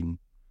intervene.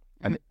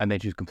 And then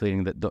she was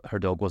complaining that her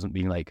dog wasn't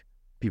being like,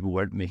 people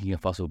weren't making a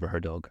fuss over her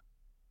dog.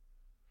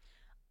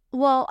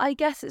 Well, I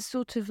guess it's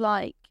sort of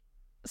like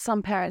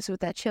some parents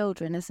with their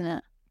children, isn't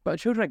it? But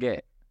children I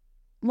get.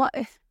 What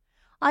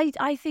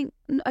I think,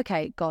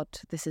 okay, God,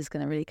 this is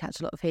going to really catch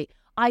a lot of heat.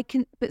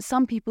 But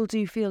some people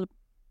do feel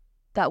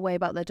that way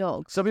about their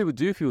dogs. Some people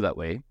do feel that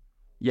way.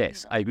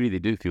 Yes, I agree they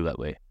do feel that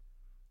way.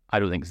 I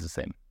don't think it's the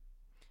same.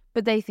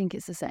 But they think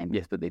it's the same.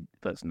 Yes, but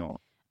that's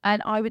not.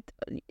 And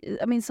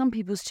some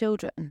people's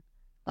children,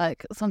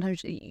 like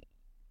sometimes.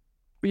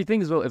 But you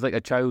think as well, if like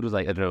a child was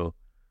like, I don't know,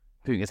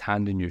 putting his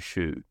hand in your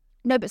shoe.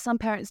 No, but some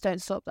parents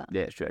don't stop that.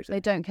 Yeah, it's true. Actually.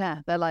 They don't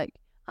care. They're like,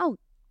 oh,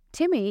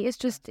 Timmy is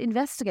just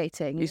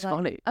investigating. He's like,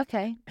 funny.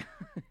 Okay.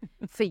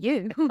 For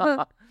you.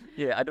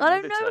 Yeah, I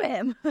don't know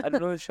him. I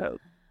don't know the child.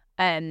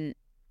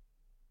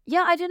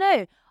 Yeah, I don't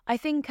know. I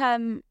think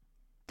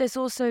there's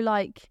also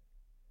like,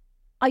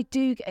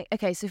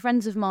 okay, so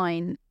friends of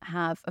mine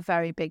have a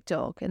very big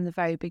dog, and the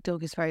very big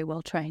dog is very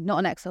well trained.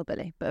 Not an XL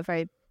Billy, but a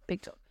very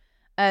big dog.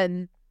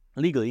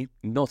 Legally,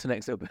 not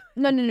an XL Billy.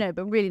 No,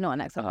 but really not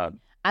an XL Billy. Uh-huh.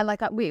 And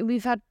like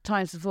we've had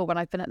times before when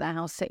I've been at their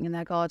house sitting in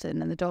their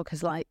garden, and the dog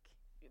has like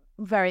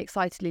very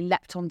excitedly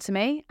leapt onto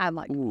me and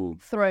like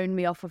thrown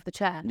me off of the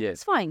chair. Yeah.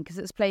 It's fine because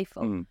it's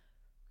playful.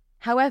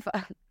 However,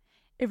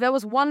 if there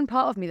was one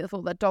part of me that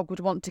thought that dog would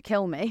want to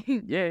kill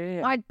me,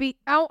 yeah. I'd be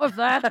out of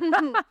there.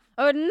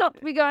 I would not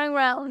be going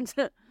round.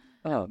 But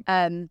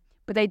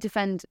they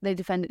defend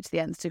it to the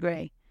nth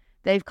degree.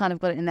 They've kind of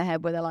got it in their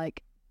head where they're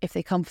like, if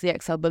they come for the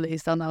XL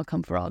Bullies, they'll now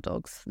come for our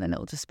dogs. Then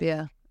it'll just be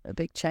a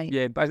big chain.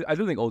 Yeah, but I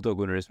don't think all dog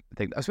owners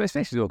think,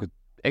 especially because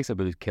XL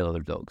Bullies kill other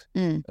dogs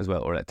as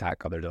well, or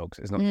attack other dogs.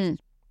 It's not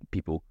just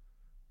people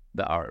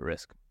that are at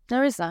risk.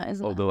 There is that,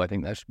 isn't Although I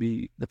think that should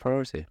be the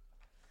priority.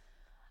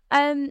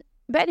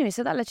 But anyway,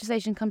 so that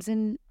legislation comes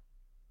in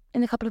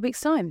a couple of weeks'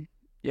 time.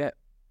 Yeah.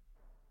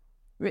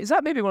 Is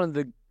that maybe one of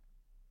the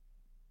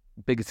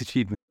biggest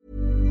achievements?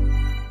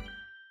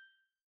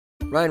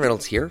 Ryan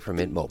Reynolds here from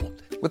Mint Mobile.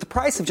 With the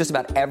price of just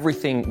about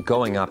everything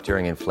going up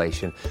during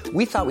inflation,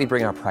 we thought we'd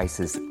bring our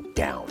prices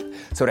down.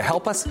 So to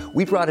help us,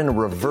 we brought in a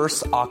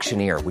reverse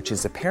auctioneer, which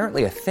is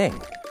apparently a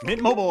thing. Mint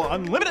Mobile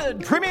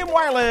Unlimited Premium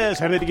Wireless.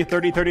 How to get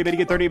 30, 30, bit to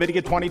get 30, bit to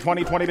get 20,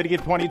 20, 20, bit to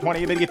get 20,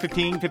 20, bit to get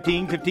 15,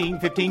 15, 15,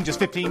 15, just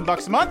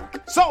 $15 a month?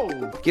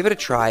 Sold! Give it a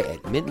try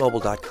at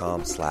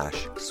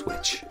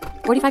mintmobile.com/switch.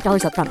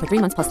 $45 up front for 3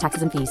 months plus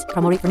taxes and fees.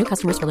 Promo rate for new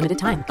customers for limited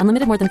time.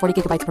 Unlimited more than 40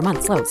 gigabytes per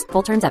month. Slows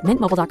full terms at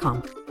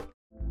mintmobile.com.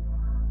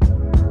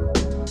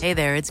 Hey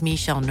there, it's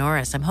Michelle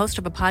Norris. I'm host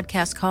of a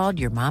podcast called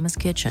Your Mama's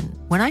Kitchen.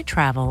 When I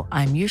travel,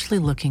 I'm usually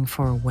looking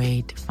for a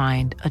way to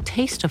find a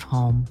taste of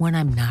home when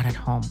I'm not at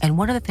home. And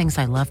one of the things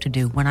I love to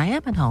do when I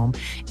am at home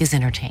is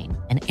entertain.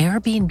 And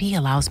Airbnb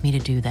allows me to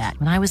do that.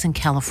 When I was in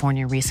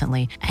California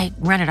recently, I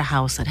rented a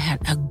house that had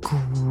a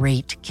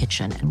great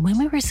kitchen. And when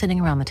we were sitting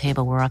around the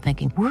table, we were all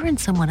thinking, we're in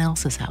someone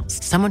else's house.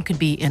 Someone could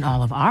be in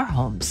all of our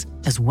homes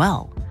as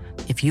well.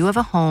 If you have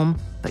a home,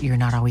 but you're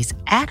not always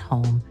at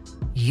home,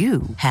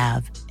 you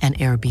have an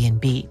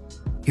Airbnb.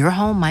 Your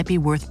home might be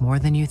worth more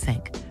than you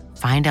think.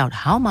 Find out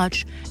how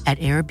much at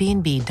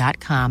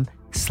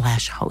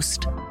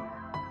airbnb.com/host.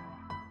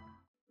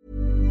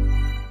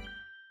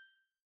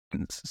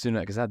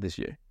 Sunak has had this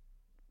year.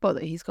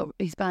 But he's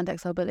banned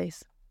XL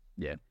Bullies.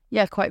 Yeah.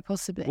 Yeah, quite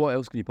possibly. What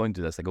else can you point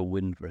to that's like a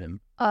win for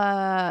him?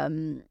 Was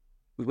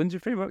Windsor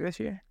Framework this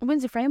year?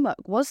 Windsor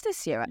Framework was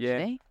this year,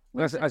 actually.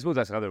 Yeah. I suppose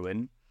that's another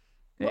win.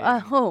 See,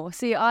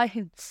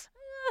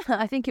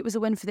 I think it was a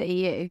win for the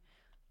EU.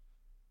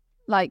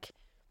 Like,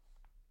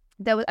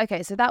 there was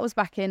so that was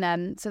back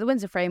in so the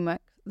Windsor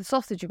Framework, the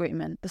sausage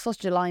agreement, the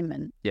sausage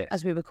alignment,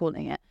 as we were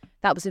calling it.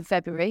 That was in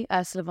February.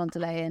 Ursula von der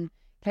Leyen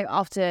came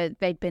after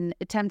they'd been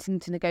attempting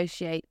to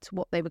negotiate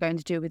what they were going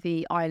to do with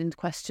the Ireland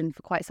question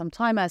for quite some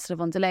time. Ursula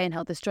von der Leyen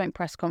held this joint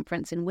press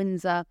conference in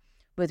Windsor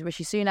with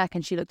Rishi Sunak,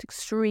 and she looked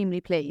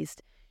extremely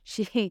pleased.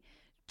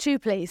 Too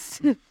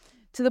pleased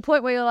to the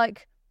point where you're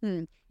like,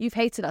 you've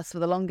hated us for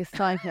the longest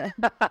time here.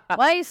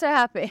 Why are you so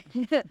happy?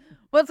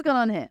 What's going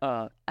on here?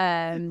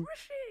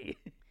 Rishi,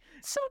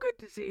 so good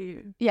to see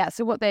you. Yeah,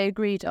 so what they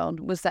agreed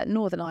on was that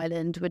Northern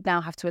Ireland would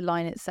now have to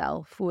align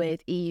itself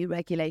with EU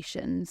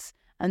regulations,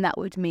 and that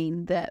would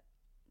mean that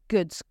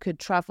goods could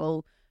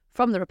travel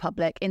from the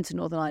Republic into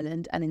Northern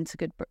Ireland and into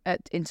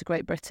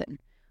Great Britain.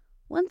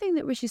 One thing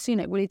that Rishi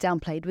Sunak really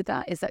downplayed with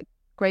that is that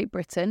Great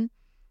Britain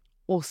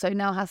also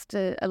now has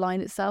to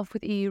align itself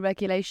with EU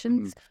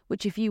regulations,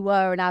 which if you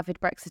were an avid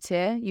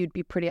Brexiteer, you'd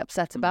be pretty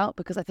upset about,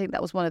 because I think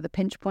that was one of the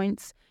pinch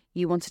points.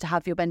 You wanted to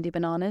have your bendy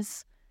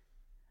bananas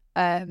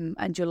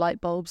and your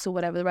light bulbs or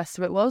whatever the rest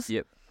of it was.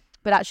 Yep.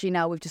 But actually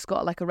now we've just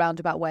got like a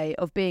roundabout way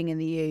of being in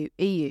the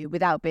EU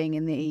without being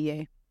in the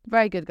EU.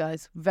 Very good,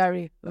 guys.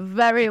 Very,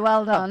 very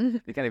well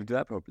done. They can't even do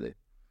that properly.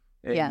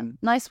 Yeah,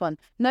 nice one.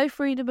 No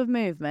freedom of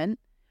movement,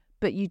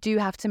 but you do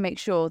have to make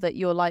sure that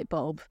your light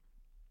bulb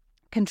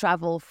can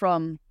travel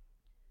from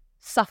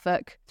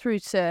Suffolk through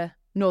to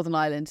Northern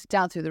Ireland,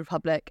 down through the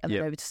Republic, and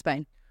then over to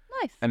Spain.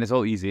 Nice. And it's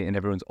all easy, and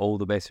everyone's all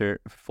the better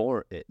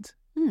for it.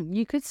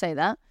 You could say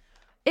that.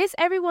 Is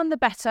everyone the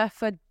better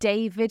for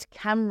David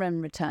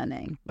Cameron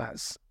returning?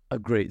 That's a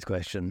great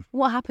question.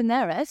 What happened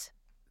there,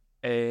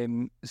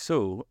 Ed?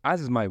 So,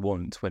 as is my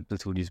wont when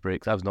political news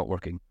breaks, I was not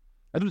working.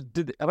 Have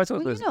I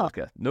talked about this? not?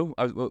 No,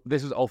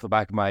 this was off the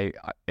back of my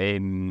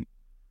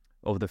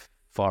of the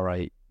far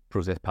right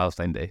protest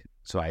Palestine Day,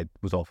 so I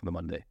was off on the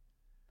Monday.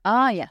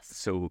 Ah, yes.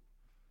 So,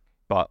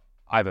 but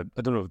I don't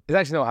know. It's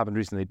actually not happened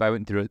recently, but I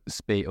went through a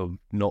spate of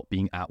not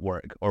being at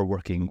work or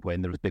working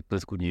when there was big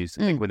political news.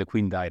 I think when the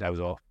Queen died, I was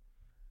off.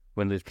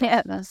 When Liz Truss,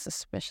 Yeah, that's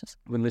suspicious.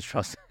 when Liz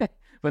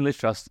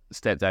Truss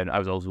stepped down, I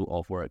was also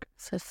off work.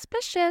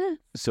 Suspicious.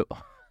 So,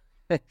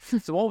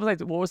 so what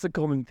was the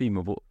common theme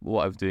of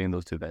what I was doing in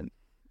those two events?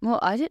 Well,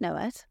 I didn't know,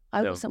 Ed.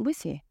 I No. wasn't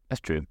with you.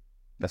 That's true.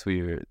 That's what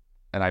you're,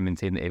 and I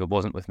maintain that Ava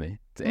wasn't with me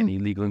to any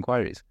legal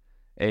inquiries.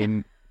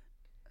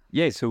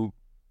 Yeah, so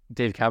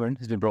David Cameron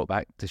has been brought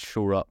back to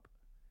shore up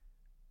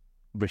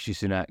Rishi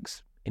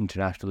Sunak's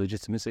international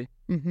legitimacy,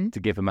 to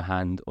give him a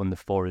hand on the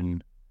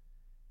foreign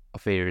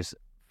affairs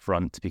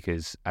front,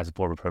 because as a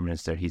former Prime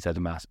Minister, he's had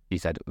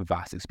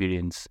vast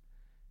experience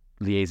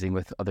liaising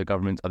with other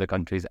governments, other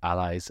countries,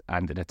 allies,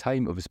 and in a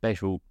time of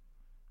especially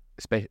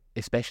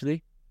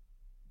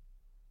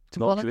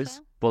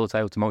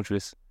volatile,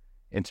 tumultuous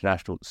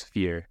international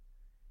sphere,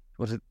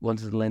 wanted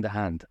to lend a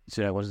hand.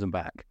 Sunak wanted him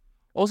back.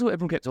 Also,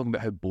 everyone kept talking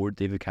about how bored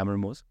David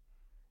Cameron was.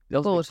 That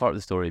was a big part of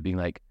the story, being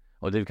like,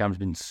 oh, David Cameron's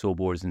been so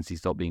bored since he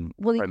stopped being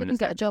Well, he Prime couldn't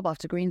Minister. get a job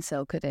after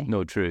Greensill, could he?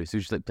 No, true. So he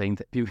was just like playing.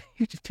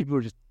 People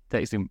were just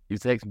texting. He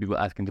was texting people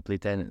asking to play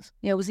tennis.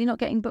 Yeah, was he not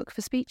getting booked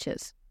for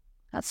speeches?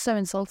 That's so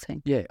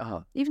insulting. Yeah.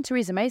 Even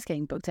Theresa May's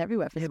getting booked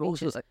everywhere for Yeah, but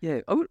speeches.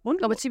 also, I would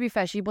wonder. Oh, but to be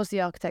fair, she was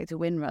the architect of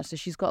Windrush, so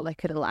she's got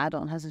like a little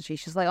add-on, hasn't she?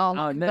 She's like, oh,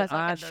 Oh, no, guys,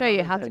 I no, can show no, you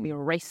no, how no. to be a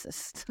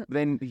racist.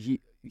 Then he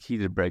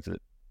did Brexit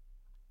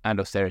and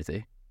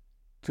austerity,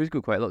 so he's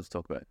got quite a lot to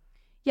talk about.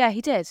 Yeah,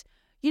 he did.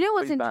 You know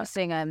what's He's back.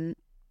 interesting?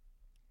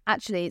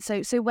 Actually,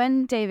 so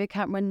when David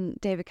Cameron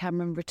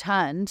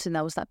returned, and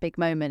there was that big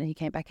moment, and he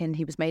came back in,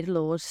 he was made a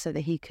lord so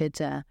that he could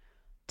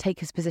take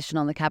his position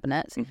on the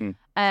cabinet.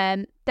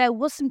 There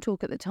was some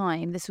talk at the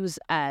time. This was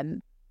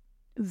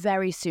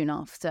very soon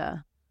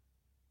after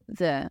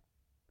the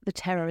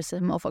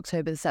terrorism of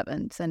October the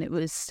 7th, and it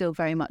was still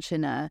very much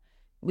in the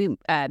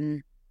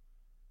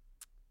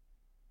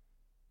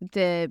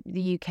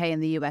UK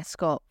and the US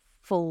got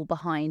full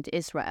behind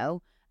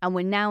Israel, and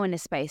we're now in a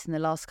space in the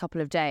last couple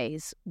of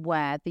days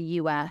where the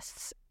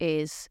US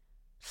is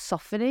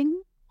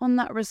softening on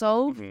that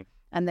resolve,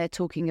 and they're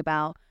talking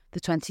about the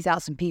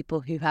 20,000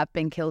 people who have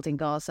been killed in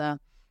Gaza,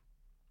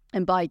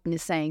 and Biden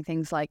is saying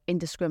things like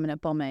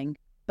indiscriminate bombing,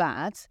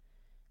 bad.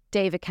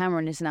 David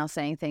Cameron is now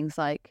saying things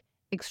like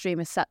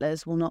extremist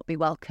settlers will not be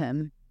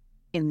welcome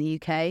in the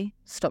UK,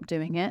 stop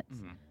doing it.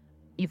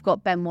 You've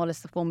got Ben Wallace,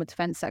 the former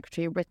Defence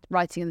Secretary,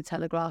 writing in the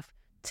Telegraph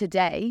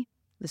today,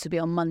 this will be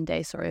on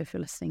Monday, sorry if you're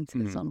listening to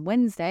this on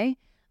Wednesday,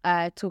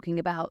 talking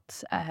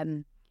about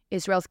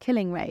Israel's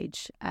killing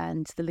rage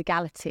and the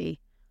legality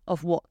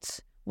of what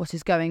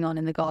is going on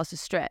in the Gaza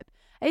Strip.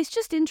 It's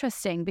just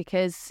interesting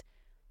because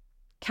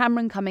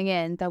Cameron coming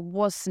in, there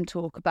was some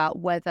talk about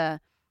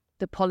whether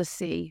the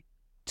policy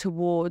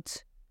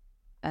towards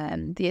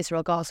the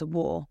Israel-Gaza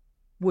war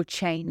would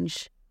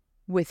change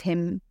with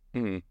him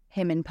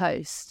in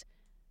post.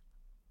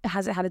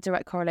 Has it had a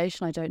direct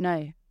correlation? I don't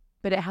know,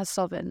 but it has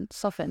softened.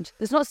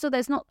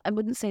 I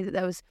wouldn't say that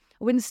I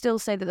wouldn't still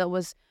say that there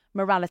was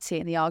morality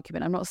in the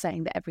argument. I'm not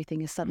saying that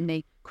everything is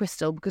suddenly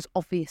crystal, because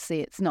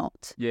obviously it's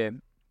not. Yeah.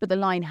 But the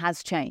line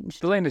has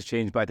changed. The line has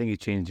changed, but I think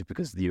it's changed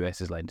because the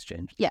US's line has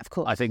changed. Yeah, of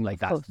course. I think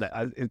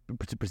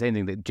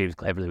pretending that James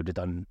Cleverly would have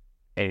done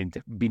and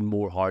been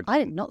more hard. I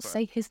did not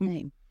say his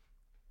name.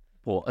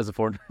 Well, as a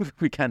foreign,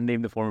 we can't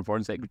name the former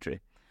foreign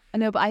secretary. I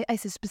know, but I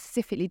said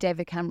specifically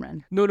David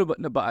Cameron.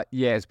 But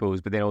yeah, I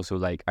suppose. But then also,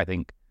 like, I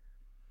think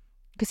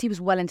because he was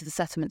well into the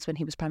settlements when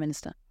he was Prime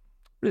Minister.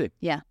 Really,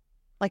 yeah,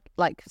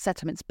 like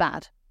settlements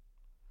bad.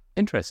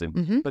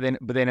 Interesting. But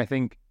then I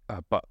think,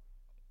 but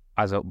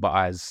as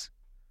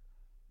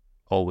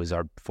always,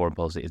 our foreign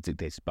policy is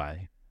dictated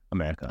by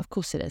America. Of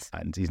course it is.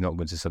 And he's not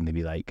going to suddenly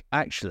be like,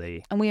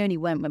 actually. And we only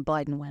went when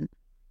Biden went.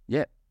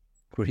 Yeah,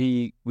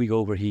 we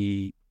go where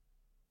he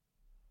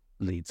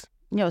leads.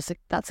 You know,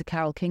 that's a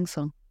Carole King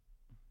song.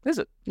 Is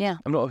it? Yeah.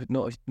 I'm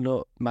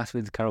not massively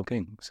into Carole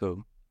King,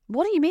 so.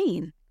 What do you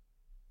mean?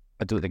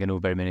 I don't think I know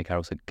very many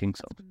Carole King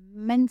songs.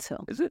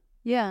 Mental. Is it?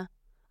 Yeah.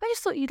 I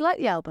just thought you'd like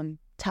the album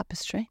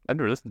Tapestry. I've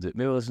never listened to it.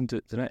 Maybe I'll listen to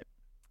it tonight.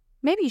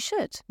 Maybe you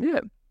should.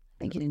 Yeah. I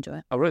think you'd enjoy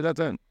it. I'll write that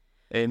down.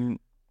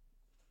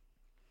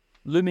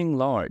 Looming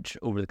large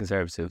over the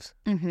Conservatives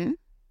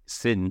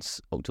since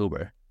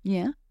October.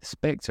 Yeah. The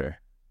spectre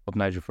of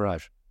Nigel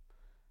Farage.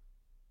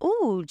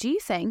 Oh, do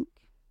you think?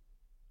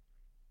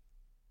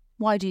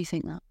 Why do you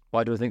think that?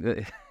 Why do I think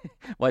that?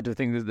 Why do I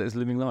think that it's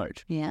looming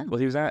large? Yeah. Well,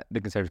 he was at the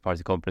Conservative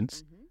Party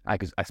conference,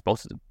 I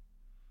spotted him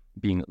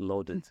being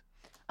lauded.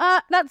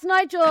 That's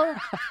Nigel.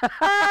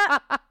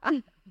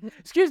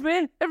 Excuse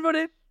me,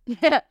 everybody.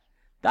 Yeah.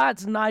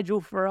 That's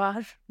Nigel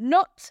Farage.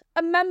 Not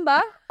a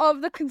member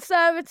of the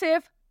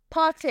Conservative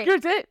Party.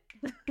 Excuse me.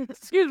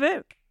 Excuse me.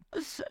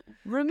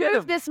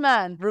 Remove this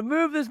man.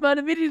 Remove this man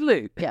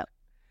immediately. Yeah.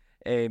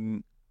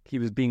 He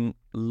was being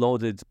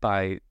lauded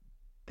by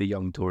the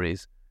young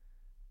Tories,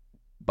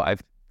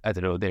 but I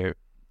don't know, they're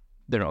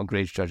not a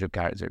great judge of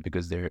character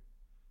because they're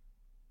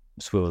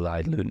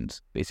swivel-eyed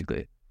loons,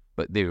 basically.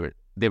 But they were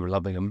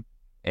loving him.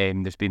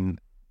 There's been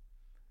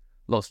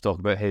lots of talk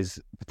about his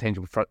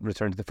potential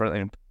return to the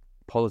frontline of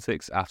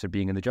politics after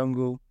being in the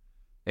jungle.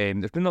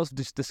 There's been lots of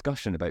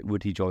discussion about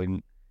would he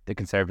join the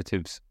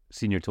Conservatives.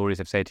 Senior Tories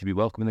have said he'd be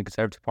welcome in the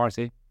Conservative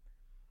Party.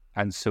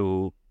 And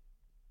so,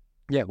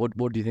 yeah, what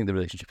do you think the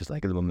relationship is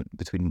like at the moment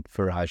between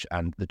Farage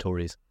and the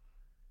Tories?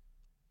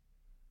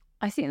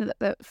 I think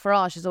that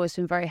Farage has always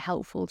been very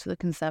helpful to the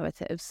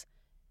Conservatives.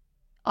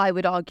 I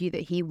would argue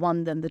that he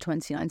won them the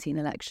 2019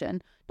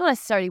 election. Not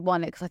necessarily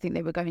won it because I think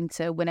they were going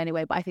to win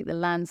anyway, but I think the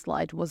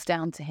landslide was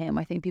down to him.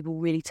 I think people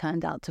really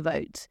turned out to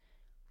vote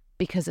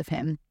because of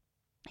him.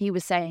 He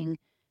was saying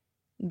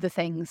the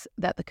things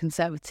that the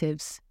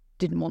Conservatives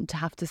didn't want to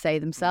have to say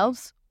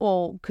themselves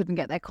or couldn't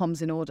get their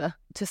comms in order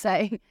to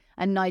say.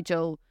 And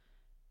Nigel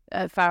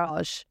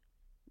Farage,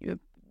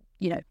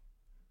 you know,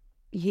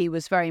 he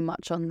was very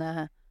much on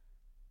the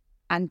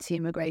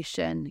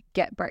anti-immigration,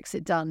 get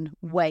Brexit done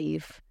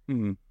wave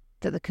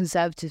that the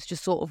Conservatives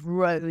just sort of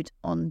rode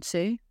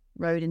into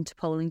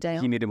polling day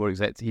on. He made it more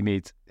exact. He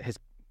made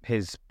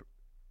his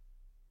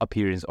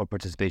appearance or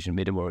participation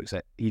made it more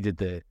exact.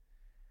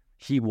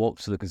 He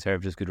walked so the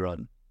Conservatives could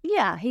run.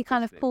 Yeah, he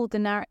kind of pulled the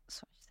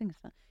narrative.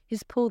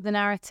 He's pulled the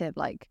narrative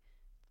like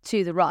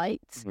to the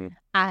right,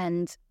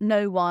 and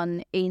no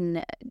one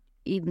in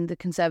even the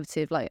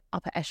Conservative like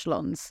upper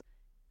echelons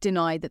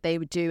denied that they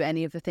would do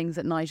any of the things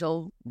that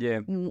Nigel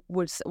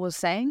was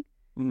saying.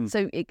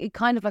 So it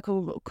kind of like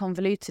all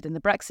convoluted, and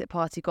the Brexit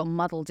Party got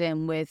muddled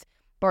in with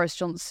Boris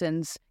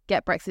Johnson's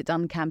Get Brexit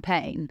Done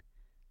campaign,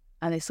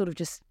 and they sort of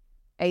just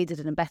aided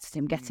and abetted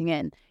him getting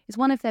in. It's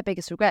one of their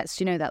biggest regrets.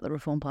 Do you know that, the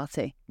Reform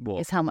Party? What?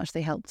 Is how much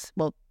they helped,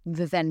 well,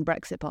 the then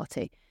Brexit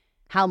Party,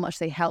 how much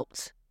they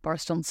helped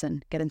Boris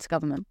Johnson get into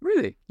government.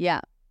 Really?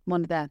 Yeah,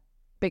 one of their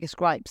biggest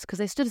gripes, because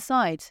they stood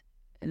aside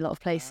in a lot of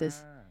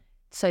places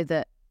so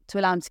that to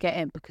allow him to get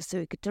in, because so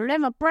he could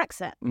deliver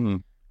Brexit.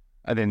 And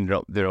then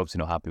they're obviously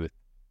not happy with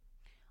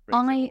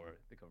Brexit or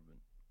the government.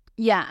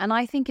 Yeah, and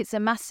I think it's a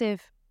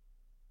massive...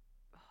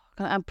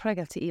 I'm probably going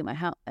to have to eat my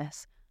hat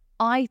this.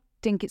 I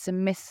think it's a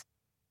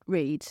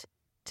misread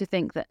to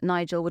think that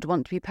Nigel would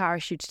want to be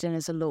parachuted in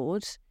as a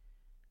Lord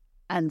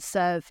and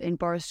serve in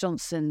Boris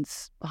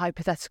Johnson's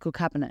hypothetical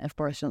cabinet if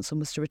Boris Johnson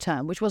was to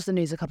return, which was the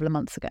news a couple of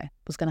months ago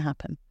was going to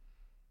happen.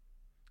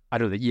 I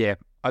don't think, yeah.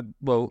 I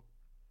don't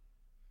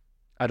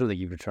think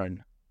he'd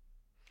return.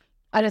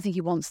 I don't think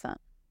he wants that.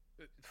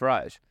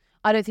 Farage?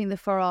 I don't think the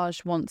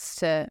Farage wants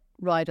to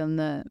ride on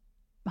the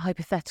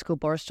hypothetical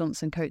Boris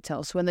Johnson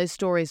coattails. So when those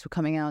stories were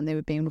coming out and they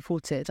were being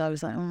reported, I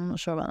was like, I'm not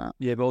sure about that.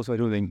 Yeah, but also I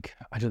don't think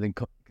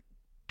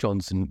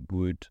Johnson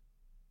would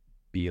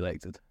be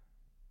elected.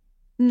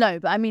 No,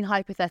 but I mean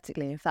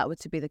hypothetically, if that were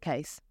to be the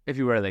case. If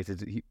he were elected,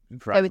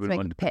 Farage would wouldn't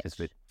want to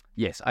participate.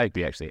 Yes, I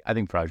agree, actually. I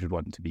think Farage would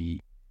want to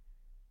be,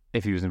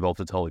 if he was involved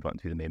at all, he'd want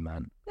to be the main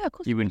man. Yeah, of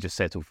course. He wouldn't just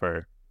settle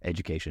for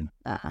education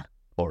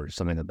or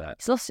something like that.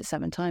 He's lost it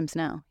 7 times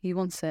now. He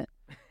wants it.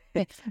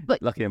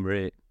 But lucky number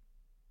 8.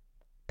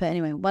 But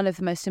anyway, one of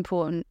the most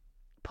important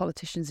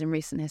politicians in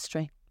recent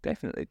history.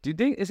 Definitely. Do you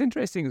think it's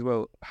interesting as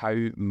well how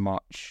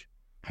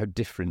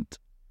different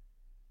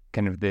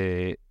kind of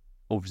the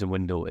Overton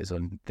window is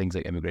on things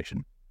like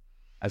immigration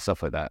and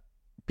stuff like that.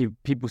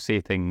 People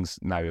say things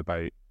now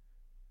about,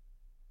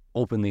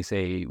 openly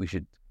say we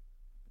should,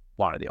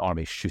 why are the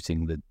army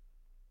shooting the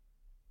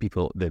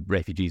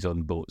refugees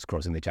on boats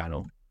crossing the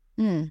channel?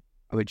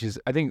 Which is,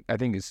 I think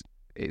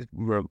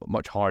we're a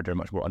much harder,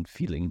 much more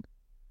unfeeling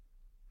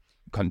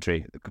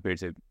country compared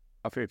to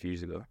a fair few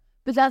years ago.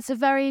 But it's a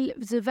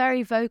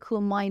very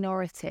vocal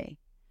minority.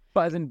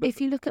 But if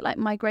you look at like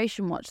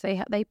Migration Watch,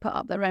 they put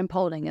up their own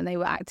polling and they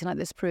were acting like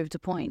this proved a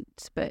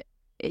point, but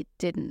it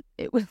didn't.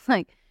 It was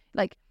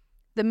like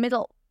the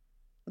middle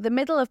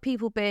of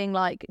people being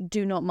like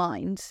do not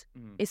mind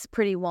is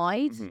pretty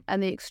wide,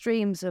 and the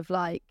extremes of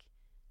like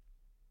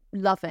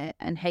love it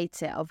and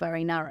hate it are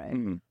very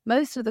narrow.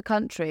 Most of the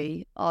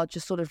country are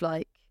just sort of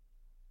like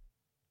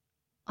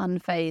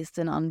unfazed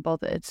and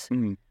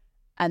unbothered,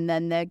 and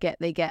then they get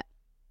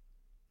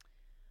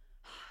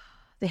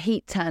the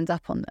heat turned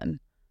up on them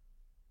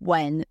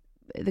when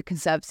the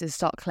Conservatives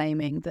start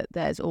claiming that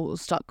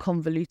start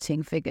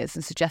convoluting figures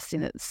and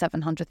suggesting that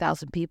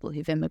 700,000 people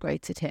who've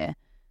immigrated here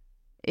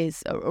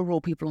are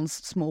all people on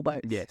small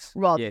boats. Yes.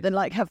 Rather than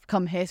like have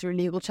come here through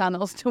legal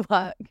channels to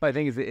work. But I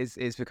think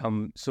it's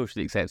become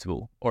socially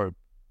acceptable or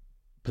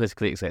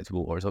politically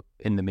acceptable or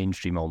in the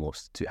mainstream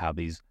almost to have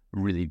these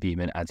really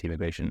vehement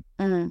anti-immigration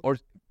or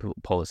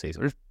policies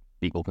or just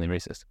being openly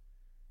racist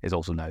is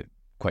also now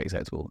quite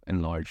acceptable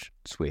in large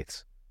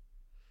swathes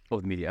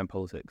of the media and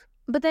politics.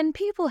 But then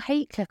people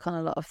hate click on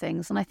a lot of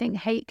things, and I think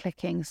hate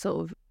clicking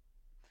sort of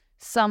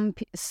some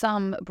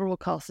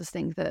broadcasters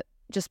think that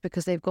just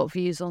because they've got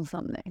views on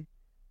something,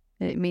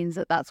 it means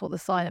that that's what the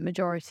silent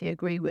majority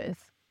agree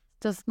with.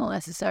 That's not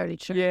necessarily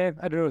true. Yeah,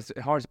 I don't know. It's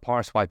hard to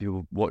parse why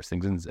people watch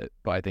things, isn't it?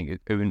 But I think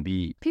it wouldn't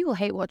be. People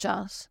hate watch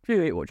us.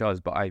 People hate watch us,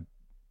 but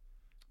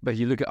if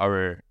you look at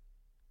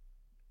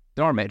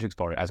there are metrics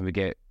for it, as we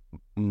get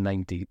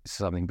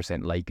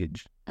 90-something%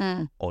 likeage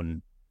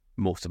on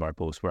most of our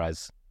posts,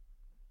 whereas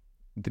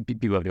the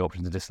people have the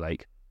option to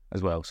dislike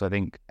as well. So I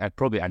think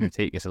probably Andrew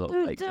Tate gets a lot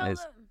of likes on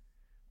his.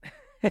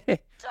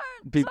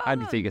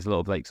 Andrew Tate gets a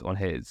lot of likes on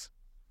his,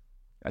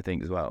 I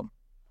think, as well.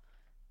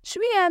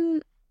 Should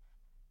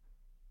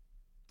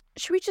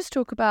we just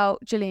talk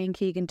about Gillian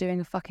Keegan doing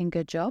a fucking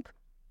good job?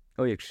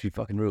 Oh yeah, 'cause she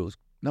fucking rules.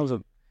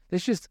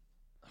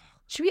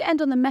 Should we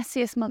end on the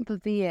messiest month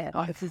of the year?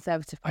 The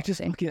Conservative Party.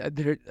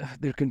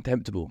 They're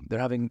contemptible. They're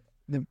having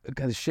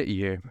kind of shit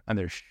year and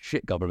they're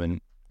shit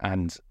government,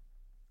 and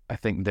I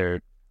think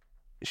they're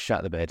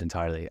shut the bed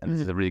entirely. And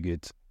this is a really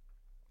good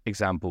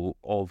example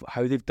of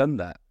how they've done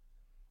that.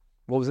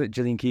 What was it?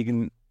 Gillian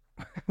Keegan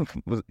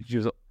was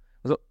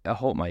a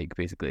hot mic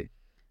basically.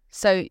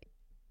 So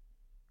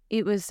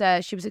it was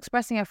she was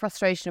expressing her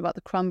frustration about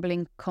the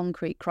crumbling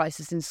concrete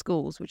crisis in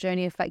schools, which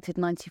only affected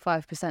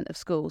 95% of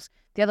schools.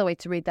 The other way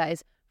to read that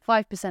is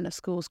 5% of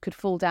schools could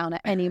fall down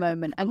at any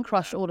moment and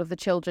crush all of the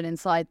children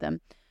inside them.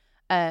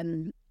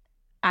 And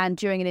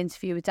during an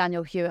interview with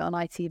Daniel Hewitt on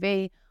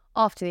ITV,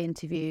 after the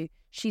interview,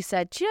 she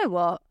said, "Do you know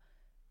what?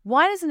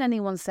 Why doesn't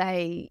anyone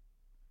say,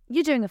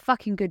 you're doing a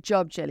fucking good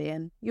job,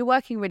 Gillian? You're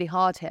working really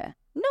hard here.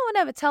 No one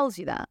ever tells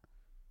you that."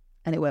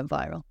 And it went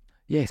viral.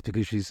 Yes,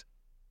 because she's...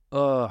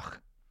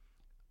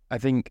 I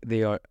think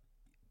they are...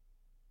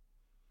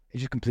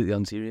 It's just completely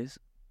unserious.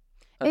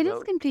 It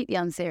is completely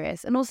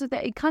unserious. And also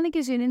that it kind of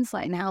gives you an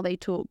insight in how they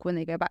talk when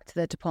they go back to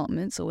their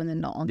departments or when they're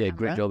not on camera.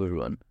 Great job,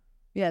 everyone.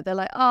 Yeah, they're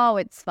like, oh,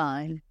 it's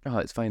fine. Oh,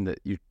 it's fine that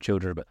your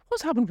children are... But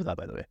what's happened with that,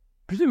 by the way?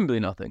 Presumably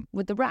nothing.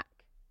 With the rack?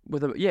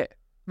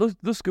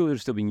 Those schools are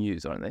still being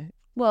used, aren't they?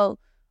 Well,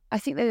 I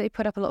think they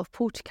put up a lot of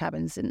porta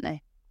cabins, didn't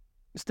they?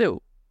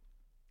 Still?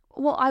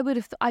 Well, I would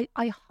have... I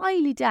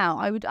highly doubt.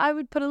 I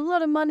would put a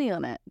lot of money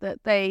on it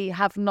that they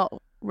have not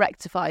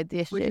rectified the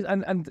issue.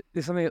 And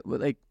there's something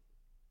like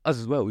us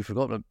as well. We've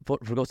forgotten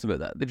about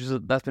that.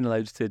 That's been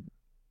allowed to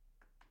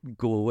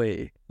go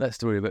away. That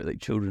story about like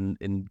children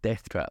in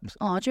death traps.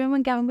 Oh, do you remember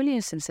when Gavin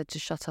Williamson said to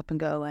shut up and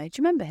go away?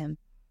 Do you remember him?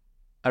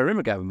 I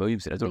remember Gavin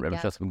Williamson. I don't remember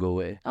shut up and go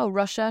away. Oh,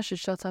 Russia should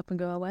shut up and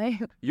go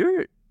away.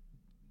 Your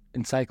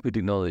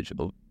encyclopedic knowledge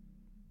of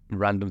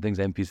random things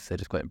MPs have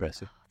said is quite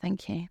impressive.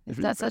 Thank you.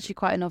 That's actually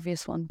quite an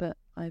obvious one, but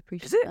I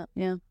appreciate that.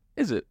 Yeah.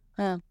 Is it?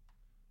 Yeah.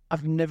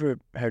 I've never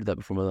heard that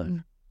before in my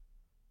life.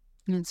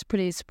 It's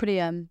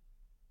pretty.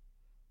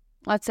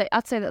 I'd say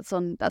that's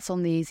on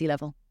the easy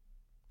level.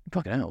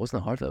 Fucking hell, it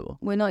wasn't a hard level.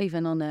 We're not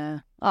even on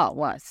a... Oh,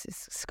 well,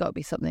 it's got to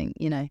be something,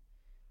 you know...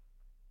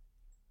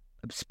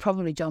 It's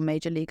probably John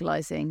Major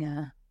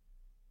legalising...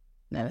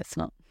 No, it's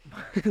not.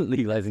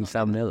 Legalising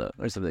salmonella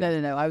or something.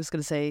 No. I was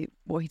going to say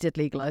what he did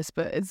legalise,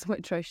 but it's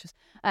atrocious.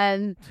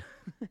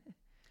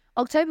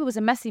 October was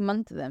a messy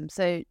month for them.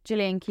 So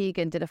Gillian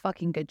Keegan did a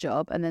fucking good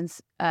job. And then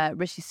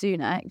Rishi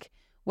Sunak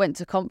went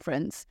to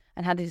conference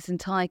and had his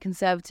entire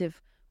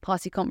Conservative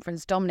Party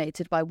conference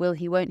dominated by will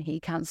he, won't he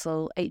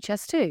cancel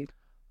HS2.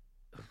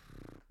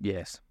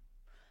 Yes.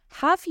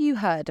 Have you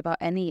heard about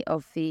any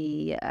of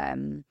the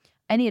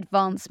any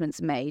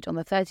advancements made on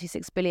the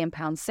 £36 billion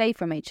saved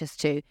from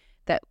HS2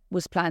 that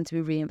was planned to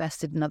be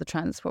reinvested in other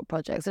transport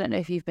projects? I don't know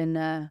if you've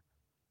been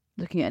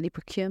looking at any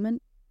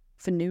procurement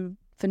for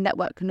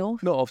Network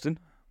North. Not often.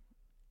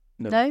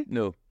 No?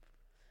 No.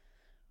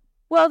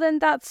 Well, then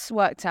that's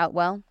worked out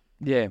well.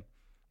 Yeah.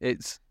 They're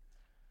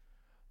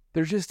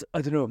just,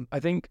 I don't know.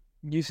 I think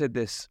you said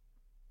this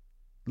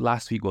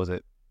last week, was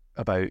it?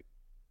 About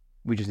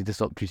we just need to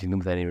stop treating them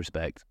with any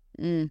respect.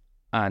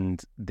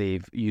 And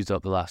they've used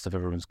up the last of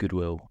everyone's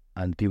goodwill,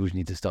 and people just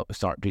need to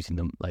start treating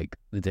them like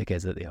the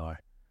dickheads that they are.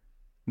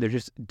 They're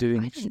just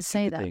doing... I didn't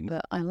say that, things.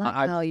 but I like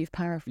how you've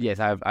paraphrased. Yes,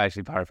 I've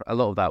actually paraphrased. A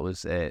lot of that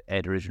was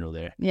Ed Original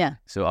there. Yeah.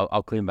 So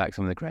I'll claim back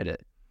some of the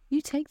credit.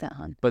 You take that,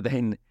 hon. But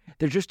then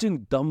they're just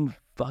doing dumb,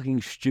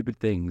 fucking stupid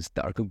things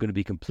that are going to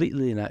be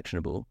completely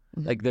inactionable.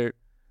 Like they're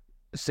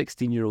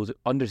 16-year-olds,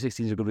 under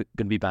 16s are going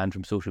to be banned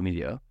from social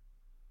media.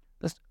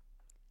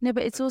 No,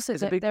 but it's also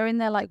they're in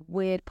their like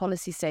weird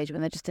policy stage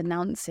when they're just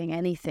announcing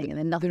anything and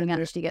then nothing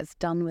actually gets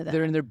done with it.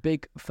 They're in their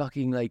big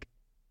fucking like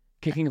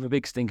kicking up a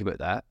big stink about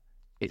that.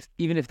 It's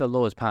even if the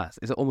law is passed,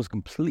 it's almost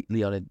completely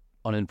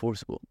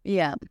unenforceable.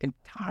 Yeah,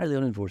 entirely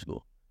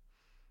unenforceable.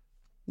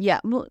 Yeah,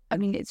 well, I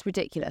mean, it's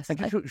ridiculous. It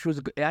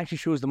actually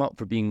shows them up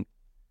for being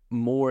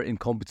more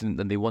incompetent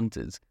than they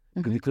wanted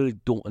because they clearly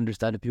don't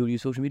understand how people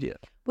use social media.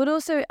 But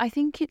also, I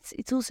think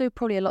it's also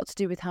probably a lot to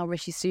do with how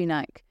Rishi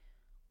Sunak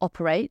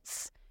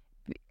operates.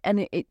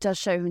 And it does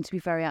show him to be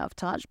very out of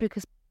touch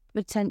because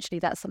potentially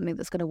that's something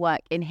that's going to work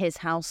in his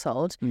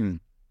household.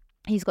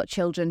 he's got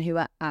children who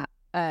are at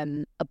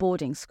a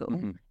boarding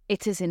school,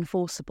 it is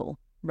enforceable,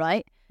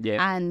 right?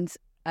 Yeah.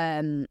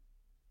 And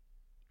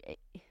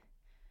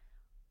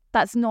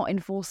that's not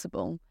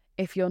enforceable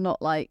if you're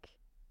not like,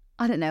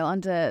 I don't know,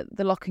 under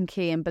the lock and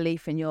key and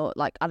belief in your,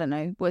 like, I don't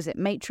know, was it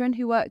matron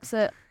who works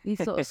at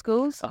these sort of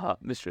schools?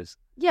 Mistress.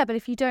 Yeah, but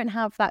if you don't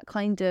have that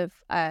kind of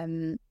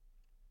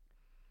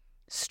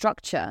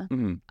structure,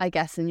 I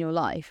guess, in your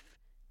life,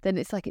 then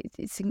it's like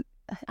it's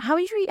how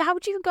would you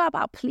even go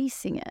about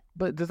policing it?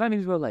 But does that mean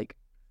as well, like,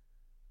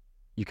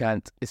 you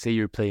can't say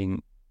you're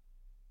playing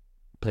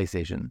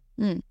PlayStation?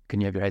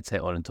 Can you have your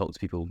headset on and talk to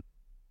people?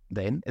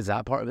 Then is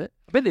that part of it?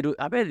 I bet they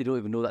don't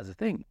even know that's a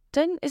thing.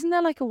 Isn't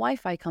there like a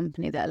Wi-Fi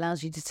company that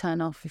allows you to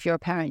turn off, if you're a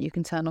parent, you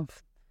can turn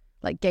off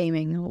like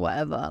gaming or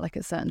whatever, like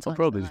at certain times?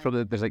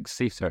 Probably there's like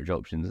safe search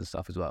options and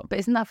stuff as well. But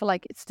isn't that for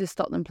like, it's to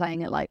stop them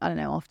playing at like, I don't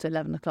know, after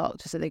 11 o'clock,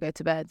 just so they go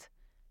to bed?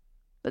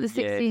 But the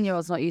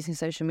 16-year-old's not using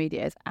social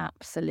media is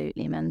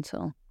absolutely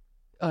mental.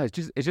 Oh,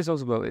 it's just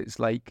also about, it's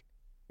like,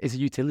 it's a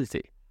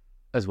utility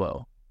as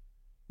well.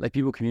 Like,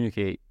 people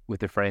communicate with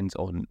their friends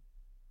on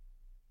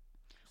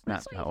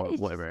Snapchat or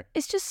whatever.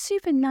 It's just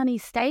super nanny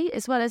state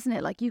as well, isn't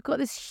it? Like, you've got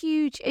this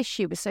huge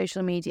issue with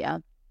social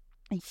media,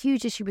 a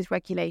huge issue with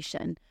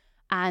regulation,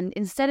 and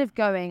instead of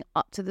going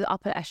up to the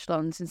upper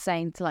echelons and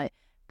saying to like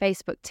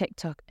Facebook,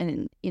 TikTok,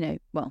 and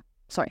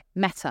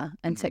Meta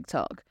and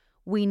TikTok,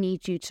 we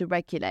need you to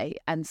regulate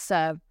and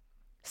serve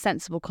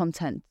sensible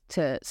content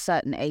to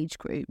certain age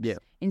groups. Yeah.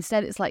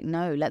 Instead, it's like,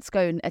 no, let's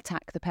go and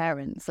attack the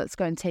parents. Let's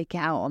go and take it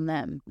out on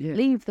them. Yeah.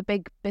 Leave the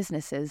big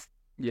businesses,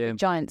 Yeah.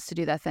 giants, to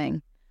do their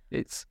thing.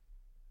 It's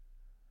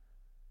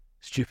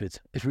stupid.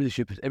 It's really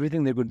stupid.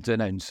 Everything they're going to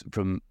announce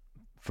from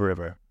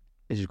forever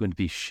is just going to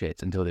be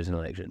shit until there's an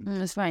election.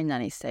 It's very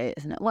nanny state,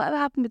 isn't it? Whatever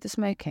happened with the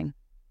smoking?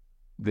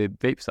 The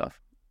vape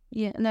stuff.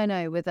 Yeah,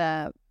 no, with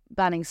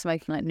banning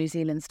smoking like New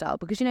Zealand style,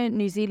 because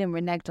New Zealand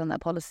reneged on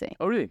that policy.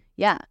 Oh, really?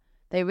 Yeah,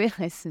 they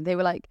realised, they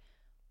were like,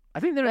 I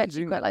think they're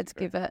actually quite like to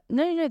give it.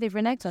 No, they've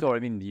reneged on it. Sorry, I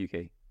mean the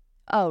UK.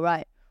 Oh,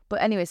 right.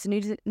 But anyway, so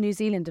New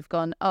Zealand have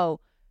gone,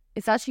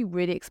 it's actually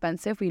really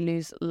expensive. We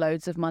lose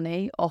loads of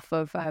money off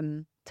of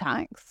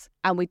tax,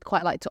 and we'd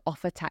quite like to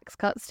offer tax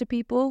cuts to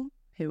people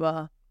who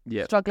are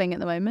struggling at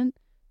the moment.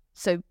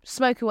 So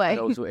smoke away. And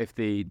also, if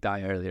they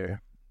die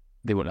earlier,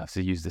 they won't have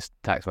to use this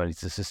tax money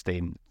to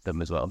sustain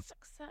them as well.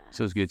 Success.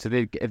 So it's good. So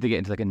if they get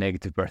into like a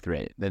negative birth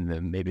rate,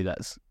 then maybe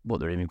that's what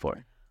they're aiming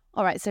for.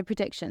 All right, so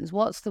predictions.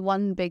 What's the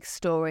one big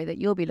story that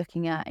you'll be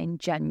looking at in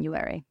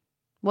January?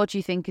 What do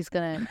you think is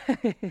going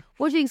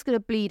to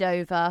bleed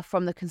over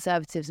from the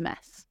Conservatives'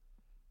 mess?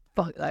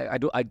 But I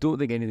don't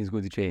think anything's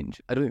going to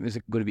change. I don't think there's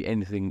going to be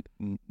anything.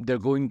 They're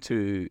going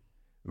to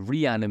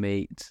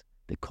reanimate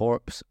the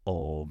corpse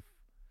of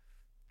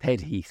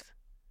Ted Heath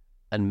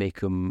and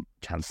make him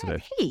Chancellor.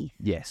 Ted Heath?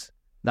 Yes,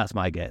 that's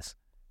my guess.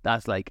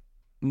 That's like,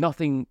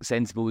 nothing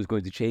sensible is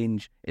going to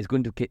change. It's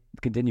going to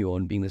continue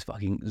on being this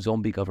fucking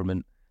zombie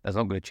government that's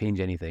not going to change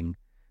anything.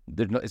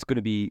 It's going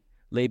to be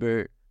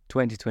Labour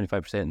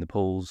 20-25% in the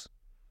polls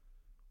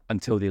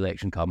until the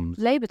election comes.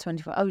 Labour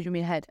 25. Oh, you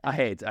mean ahead?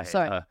 Ahead.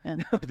 Sorry.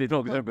 They're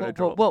not going to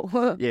drop.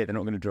 What? Yeah, they're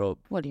not going to drop.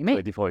 What do you mean?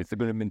 24. They're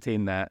going to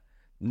maintain that,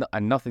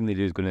 and nothing they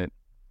do is going to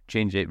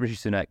change it. Rishi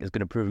Sunak is going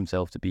to prove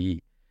himself to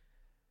be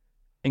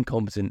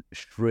incompetent,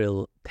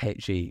 shrill,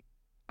 tetchy,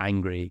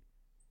 angry,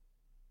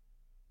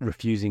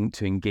 refusing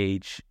to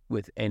engage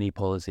with any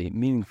policy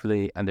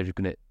meaningfully, and they're just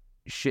going to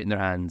shit in their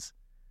hands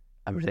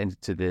and present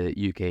it to the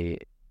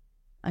UK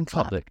and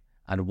public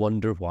and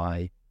wonder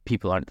why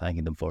people aren't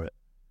thanking them for it.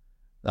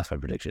 That's my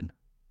prediction.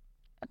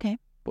 Okay.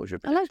 What was your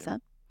I like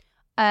prediction?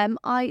 that.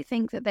 I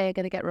think that they are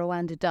going to get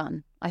Rwanda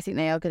done. I think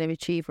they are going to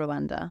achieve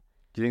Rwanda.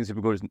 Do you think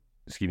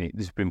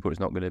the Supreme Court is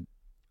not going to?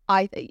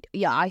 I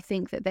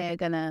think that they are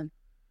going to.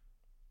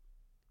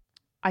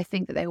 I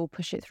think that they will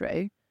push it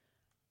through.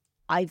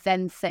 I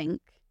then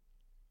think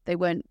they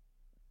won't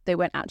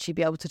actually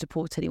be able to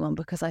deport anyone,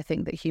 because I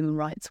think that human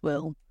rights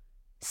will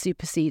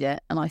supersede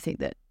it, and I think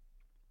that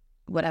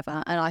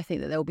I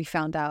think that they will be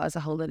found out as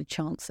a whole lot of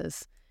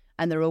chances,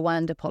 and the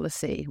Rwanda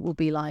policy will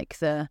be like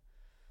the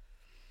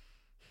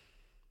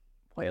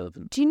White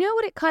elephant. Do you know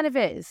what it kind of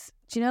is?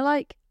 Do you know,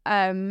 like,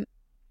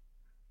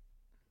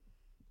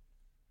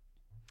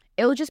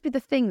 it'll just be the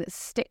thing that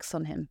sticks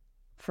on him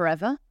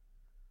forever.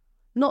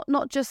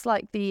 Not just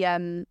like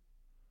the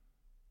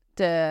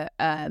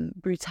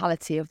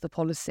brutality of the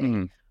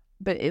policy,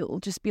 but it'll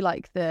just be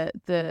like the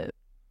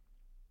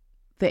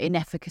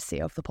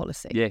inefficacy of the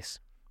policy. Yes,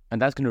 and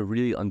that's going to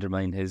really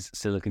undermine his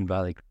Silicon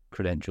Valley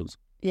credentials.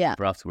 Yeah.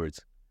 For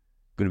afterwards,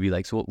 going to be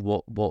like, so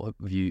what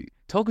have you?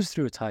 Talk us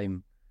through a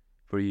time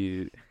where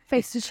you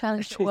faced a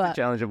challenge at work.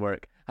 Challenge at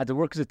work. Had to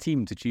work as a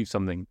team to achieve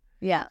something.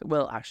 Yeah.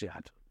 Well, actually, I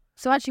had.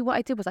 So actually, what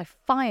I did was I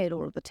fired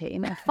all of the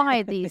team. I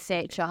fired the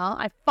CHR.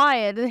 I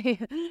fired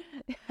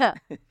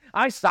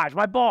I sacked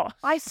my boss.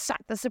 I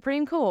sacked the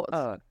Supreme Court.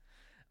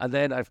 And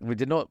then we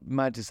did not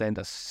manage to send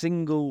a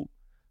single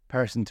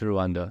person to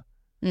Rwanda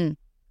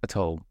at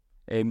all.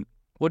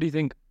 What do you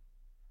think?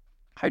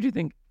 How do you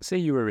think? Say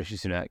you were Rishi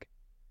Sunak,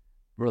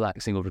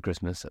 relaxing over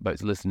Christmas, about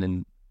to listen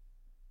in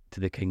to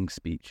the King's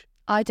speech.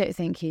 I don't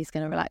think he's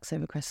going to relax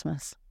over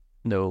Christmas.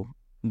 No,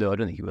 I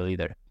don't think he will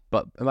either.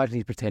 But imagine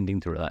he's pretending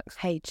to relax.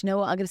 Hey, do you know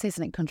what? I'm going to say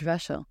something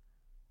controversial.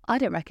 I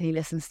don't reckon he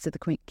listens to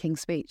the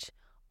King's speech.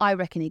 I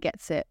reckon he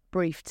gets it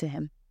briefed to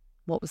him,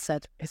 what was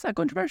said. Is that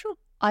controversial?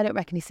 I don't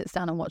reckon he sits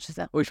down and watches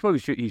it. Well,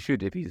 he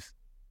should if he's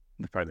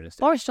the Prime Minister.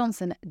 Boris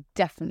Johnson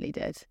definitely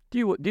did. Do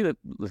you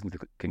listen to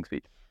the King's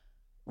speech?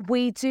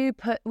 We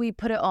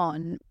put it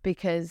on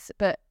because,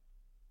 but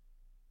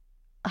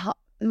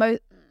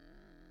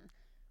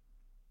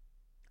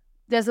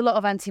there's a lot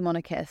of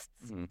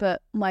anti-monarchists,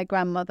 but my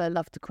grandmother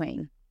loved the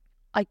Queen.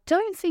 I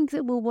don't think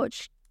that we'll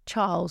watch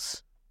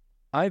Charles.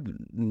 I've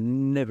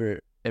never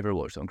ever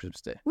watched it on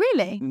Christmas Day.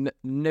 Really?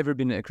 Never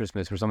been at a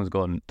Christmas where someone's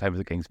gone time for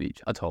the King's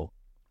speech at all.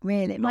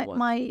 Really? Not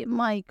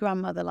My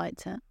grandmother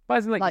liked it. But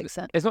as in, likes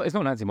it. It's not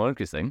an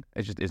anti-monarchist thing.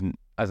 It just isn't.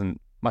 As in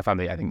my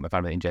family, I think my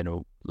family in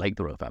general like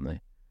the royal family.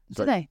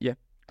 Do they? Yeah,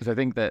 because I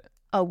think that.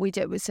 Oh, we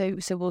do. So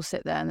we'll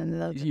sit there and then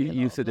they'll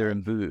You sit there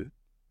and boo.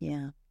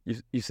 Yeah.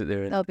 You sit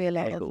there and there'll be a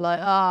lot heckle. of like,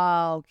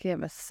 oh,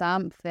 give us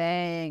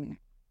something.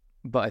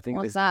 But I think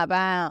What's that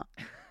about?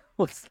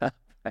 What's that?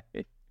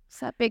 What's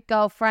that big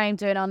gold frame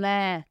doing on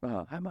there?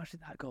 Oh, how much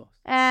did that cost?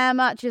 How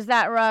much is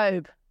that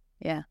robe?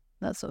 Yeah,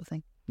 that sort of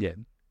thing. Yeah,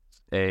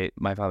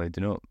 my family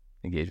do not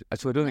engage.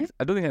 So I don't think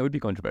that would be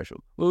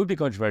controversial. Well, it would be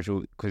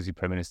controversial because he's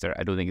Prime Minister.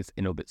 I don't think it's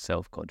in of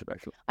itself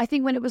controversial. I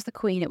think when it was the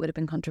Queen, it would have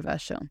been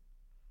controversial.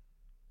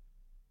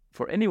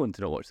 For anyone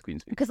to not watch the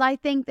Queen's speech. Because I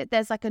think that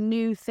there's like a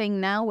new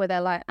thing now where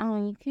they're like,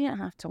 oh, you can't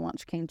have to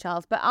watch King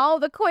Charles. But, oh,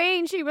 the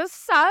Queen, she was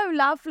so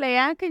lovely.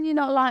 How can you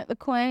not like the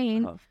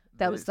Queen?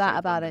 There was that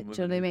about it.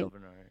 Do you know what I mean?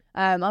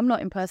 I'm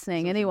not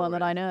impersonating anyone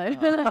that I know.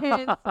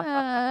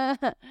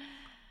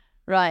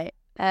 Right.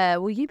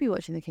 Will you be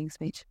watching the King's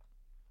speech?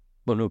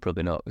 Well, no,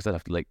 probably not. Because I'd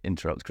have to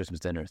interrupt Christmas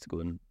dinner to go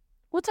and...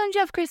 What time do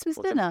you have Christmas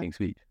dinner? King's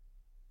speech.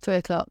 3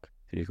 o'clock.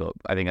 3 o'clock.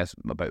 I think that's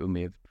about when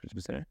we have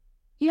Christmas dinner.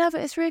 You have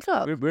it at 3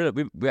 o'clock? I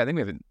think we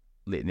have it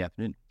late in the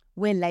afternoon.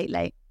 We're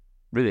late.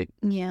 Really?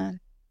 Yeah.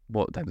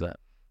 What time is that?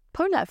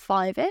 Probably like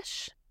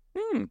 5-ish.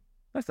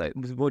 That's like...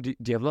 What, do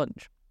you have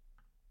lunch?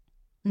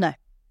 No.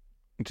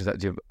 Do you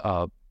have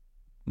a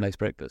nice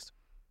breakfast?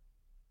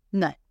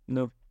 No.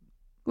 No.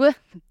 We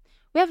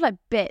have like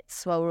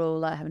bits while we're all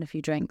like having a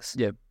few drinks.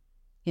 Yeah.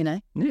 You know?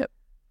 Yeah.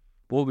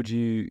 What would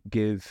you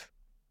give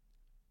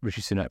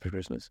Rishi Sunak for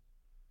Christmas?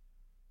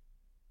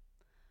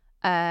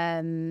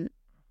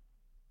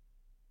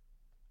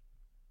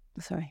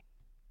 Sorry.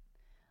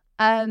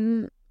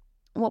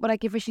 What would I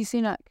give Rishi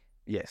Sunak?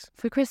 Yes.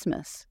 For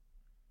Christmas?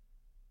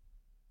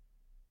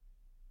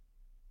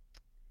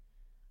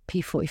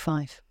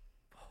 P45.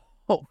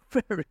 Oh,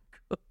 very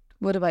good.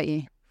 What about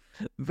you?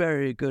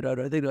 Very good.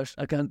 I think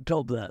I can't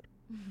top that.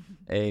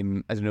 I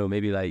don't know,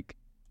 maybe like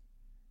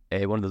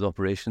one of those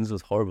operations,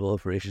 those horrible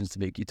operations to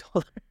make you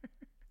taller.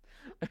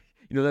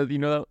 you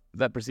know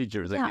that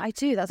procedure is like, yeah, I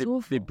do. That's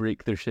awful. They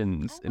break their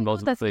shins in God,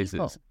 multiple that's places.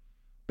 evil.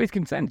 But he's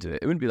consent to it.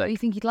 It wouldn't be like Do you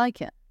think you'd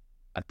like it?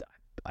 Well,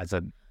 I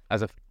think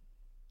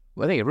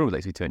everyone would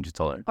like to be 2 inches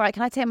taller. All right,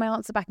 can I take my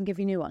answer back and give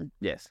you a new one?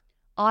 Yes.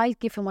 I'd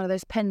give him one of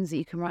those pens that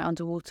you can write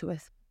underwater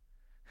with.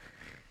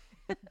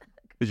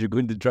 Because you're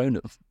going to drown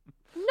him.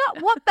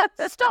 No, what?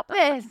 Stop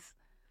this.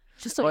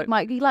 Just so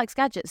he likes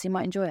gadgets. He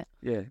might enjoy it.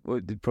 Yeah, well,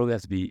 it probably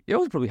has to be. It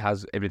also probably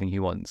has everything he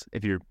wants.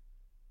 If you're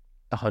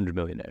 100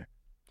 millionaire.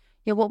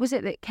 Yeah, what was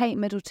it that Kate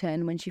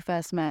Middleton, when she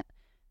first met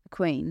the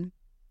Queen,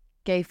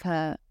 gave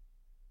her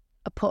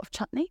a pot of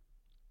chutney?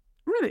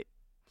 Really?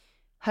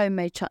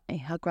 Homemade chutney,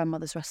 her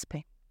grandmother's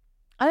recipe.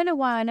 I don't know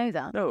why I know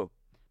that. No.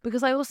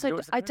 Because I also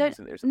I don't.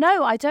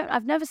 No, I don't.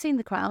 I've never seen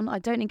The Crown. I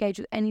don't engage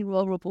with any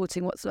royal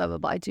reporting whatsoever.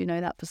 But I do know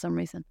that for some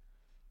reason.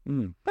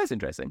 That's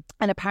interesting.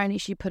 And apparently,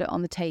 she put it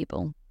on the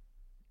table.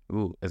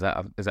 Ooh, is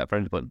that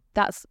frowned upon?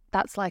 That's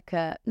like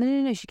a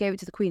no. She gave it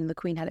to the Queen, and the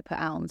Queen had it put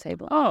out on the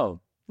table. Oh,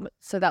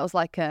 so that was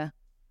like a.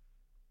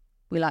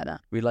 We like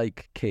that. We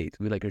like Kate.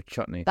 We like her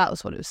chutney. That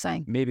was what it was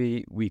saying.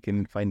 Maybe we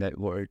can find out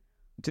what.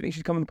 Do you think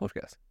she'd come on the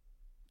podcast?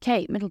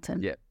 Kate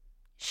Middleton. Yeah.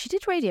 She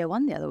did Radio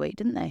 1 the other week,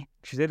 didn't they?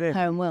 She did.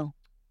 Her and Will.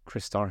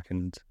 Chris Stark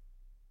and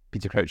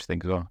Peter Crouch thing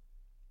as well.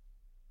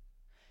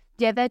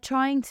 Yeah, they're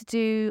trying to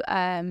do.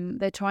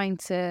 They're trying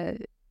to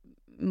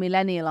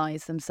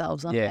millennialize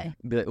themselves, aren't they?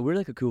 Be like, we're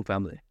like a cool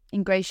family.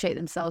 Ingratiate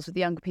themselves with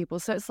the younger people.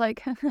 So it's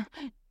like,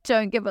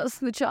 don't give us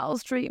the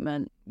Charles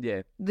treatment.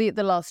 Yeah. The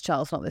last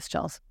Charles, not this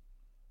Charles.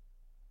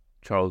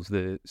 Charles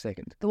the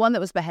Second. The one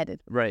that was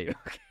beheaded. Right.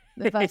 Okay.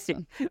 The first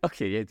one.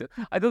 Okay. Yeah.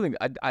 I don't think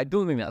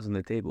that's on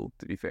the table.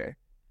 To be fair.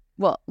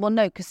 Well,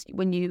 no, because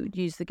when you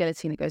use the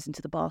guillotine, it goes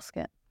into the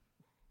basket.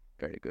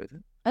 Very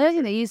good. I don't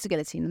think they used the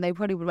guillotine, and they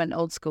probably would have went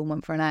old school and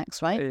went for an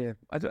axe, right? Yeah.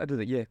 I don't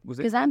think. Yeah. Was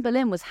it? Because Anne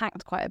Boleyn was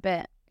hacked quite a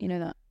bit. You know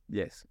that?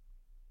 Yes.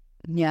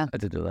 Yeah. I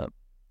did know that.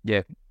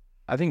 Yeah.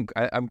 I think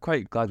I'm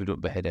quite glad we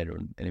don't behead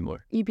anyone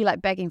anymore. You'd be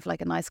like begging for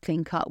like a nice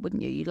clean cut,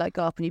 wouldn't you? You'd like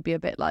go up and you'd be a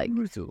bit like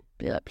brutal.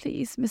 Be like,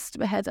 please, Mr.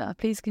 Beheader,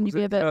 please, can you Was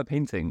be a bit? That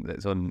painting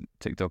that's on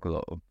TikTok a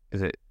lot.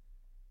 Is it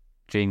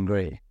Jane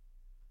Grey?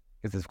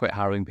 It's this quite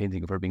harrowing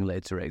painting of her being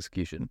led to her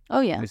execution. Oh,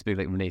 yeah. This big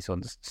like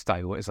Renaissance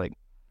style. It's like,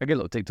 I get a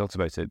lot of TikToks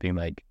about it being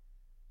like,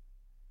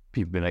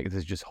 people being like, this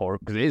is just horrible.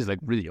 Because it is like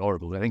really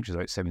horrible. I think she was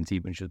about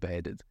 17 when she was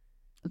beheaded.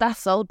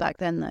 That's old back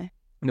then, though.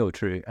 No,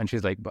 true. And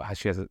she's like, but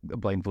she has a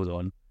blindfold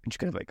on and she's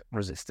kind of like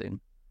resisting.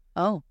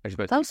 Oh, And she's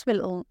about that was a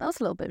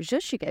little bit of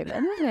zhuzh she gave it,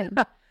 wasn't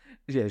it?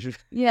 yeah.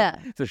 Yeah.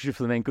 So she's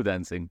flamenco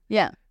dancing.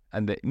 Yeah.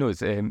 And no,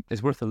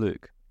 it's worth a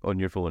look on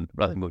your phone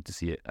rather than go to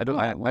see it. I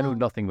know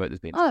nothing about this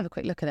painting. I'll have a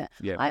quick look at it.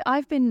 Yeah.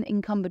 I've been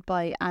encumbered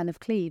by Anne of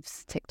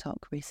Cleves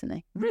TikTok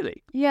recently.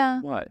 Really?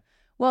 Yeah. Why?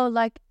 Well,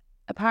 like,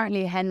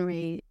 apparently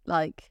Henry,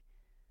 like,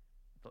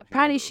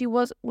 apparently she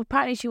wasn't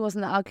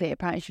that ugly.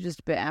 Apparently she was just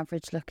a bit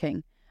average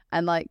looking.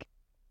 And like,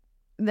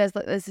 there's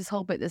this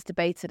whole bit that's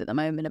debated at the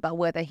moment about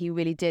whether he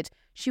really did.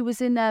 She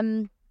was in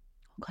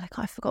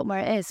I've forgotten where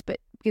it is, but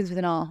it begins with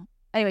an R.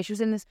 Anyway, she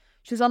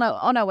was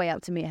on her way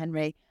out to meet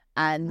Henry,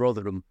 and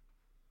Rotherham.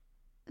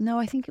 No,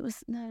 I think it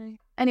was no.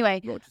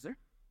 Anyway, Rochester.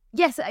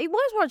 Yes, it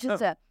was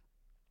Rochester. Oh.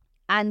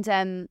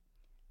 And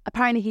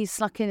apparently he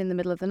snuck in the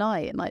middle of the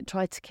night and like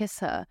tried to kiss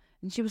her,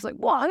 and she was like,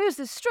 "What? Who's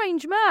this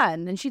strange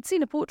man?" And she'd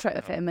seen a portrait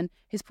of him, and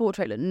his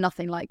portrait looked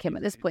nothing like him.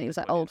 At this point, he was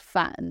like old,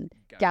 fat, and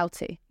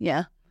gouty.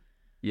 Yeah.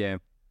 Yeah.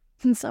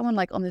 And someone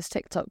like on this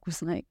TikTok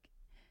was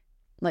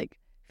like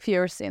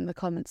furiously in the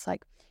comments,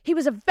 like, he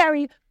was a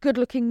very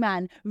good-looking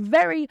man,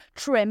 very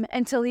trim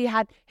until he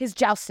had his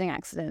jousting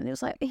accident. And it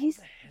was like, he's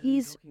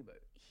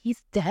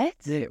dead.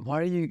 Yeah. Why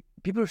are you?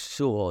 People are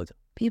so odd.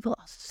 People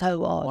are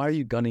so odd. Why are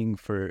you gunning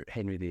for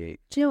Henry VIII?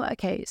 Do you know what?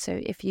 Okay, so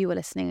if you were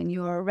listening and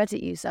you are a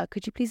Reddit user,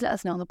 could you please let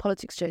us know on the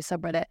Politics Show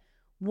subreddit,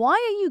 why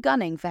are you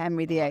gunning for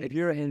Henry VIII? If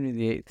you're a Henry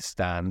VIII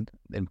stan,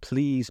 then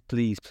please,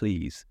 please,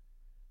 please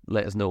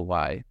let us know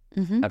why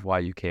and why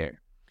you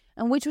care.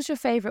 And which was your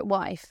favourite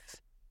wife?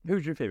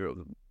 Who's your favourite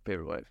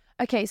wife?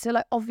 Okay, so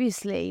like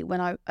obviously when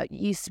I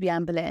used to be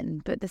Anne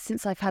Boleyn, but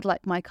since I've had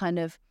like my kind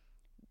of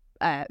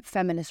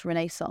feminist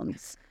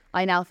renaissance,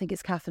 I now think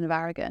it's Catherine of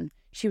Aragon.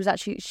 She was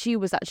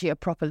actually a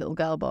proper little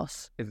girl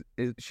boss.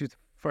 She was the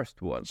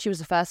first one. She was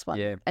the first one.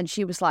 Yeah. And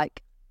she was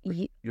like,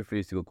 You're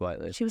free to go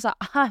quietly. she was like,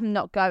 I'm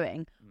not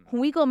going.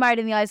 We got married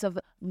in the eyes of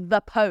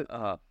the Pope.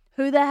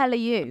 Who the hell are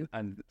you?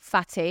 And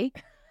fatty.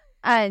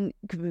 And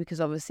because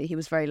obviously he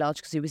was very large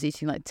because he was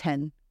eating like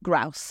 10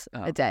 grouse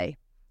a day.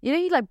 You know,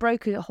 he like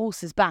broke a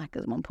horse's back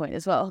at one point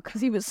as well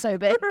because he was so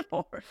big.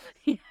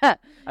 Yeah.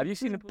 Have you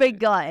seen Napoleon? Big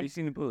guy. Have you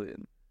seen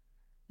Napoleon?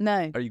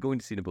 No. Are you going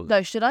to see Napoleon?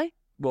 No, should I?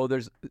 Well,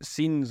 there's a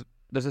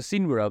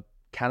scene where a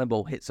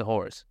cannonball hits a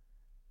horse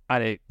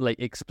and it like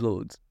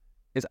explodes.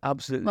 It's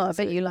absolutely Well, I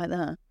bet you like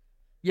that.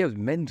 Yeah, it was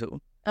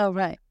mental. Oh,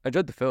 right. I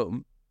enjoyed the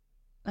film.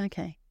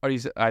 Okay. I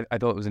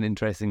thought it was an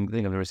interesting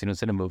thing I've never seen on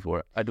cinema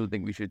before. I don't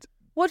think we should.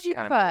 What do you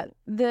prefer,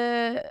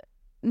 the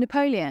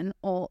Napoleon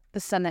or the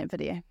Senate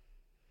video?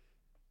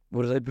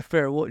 What did I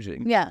prefer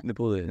watching? Yeah.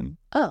 Napoleon.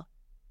 Oh.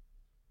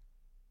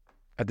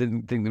 I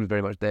didn't think there was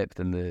very much depth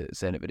in the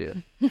Senate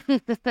video.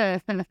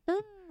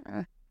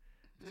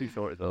 Too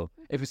short as well.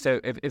 If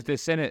the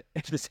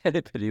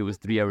Senate video was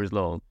 3 hours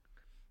long,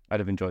 I'd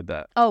have enjoyed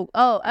that. Oh,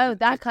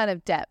 that kind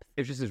of depth.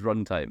 It was just his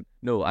runtime.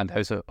 No, and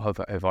how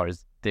far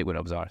his date went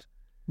up was ours.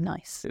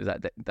 Nice. It was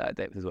that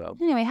depth as well.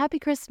 Anyway, happy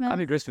Christmas.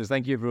 Happy Christmas.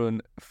 Thank you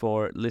everyone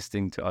for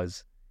listening to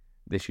us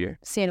this year.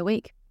 See you in a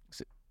week.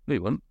 No,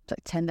 you won't. It's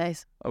like 10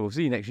 days. Oh, we'll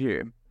see you next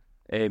year.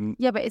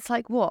 Yeah, but it's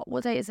like what?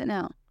 What date is it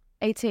now?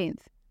 18th.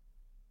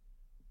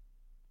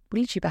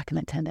 We'll reach you back in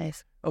like 10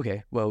 days.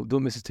 Okay, well,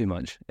 don't miss us too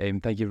much.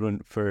 Thank you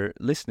everyone for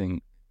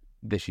listening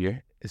this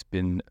year. It's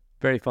been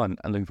very fun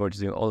and looking forward to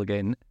doing it all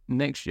again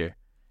next year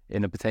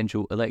in a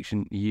potential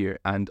election year,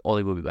 and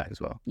Ollie will be back as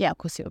well. Yeah, of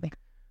course he will be.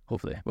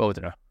 Hopefully. Well, I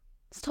don't know.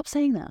 Stop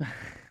saying that.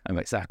 I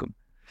might sack him.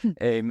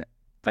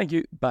 Thank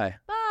you. Bye.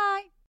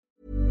 Bye.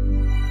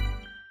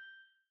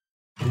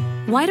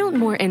 Why don't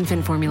more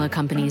infant formula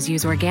companies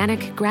use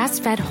organic,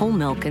 grass-fed whole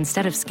milk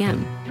instead of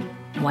skim?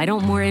 Why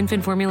don't more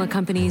infant formula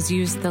companies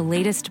use the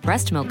latest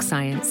breast milk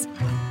science?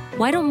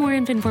 Why don't more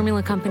infant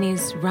formula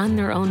companies run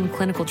their own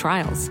clinical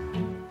trials?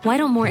 Why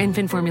don't more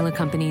infant formula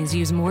companies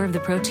use more of the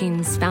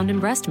proteins found in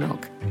breast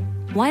milk?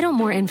 Why don't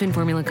more infant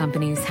formula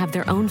companies have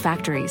their own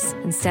factories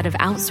instead of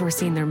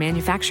outsourcing their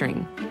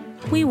manufacturing?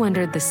 We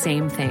wondered the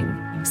same thing.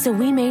 So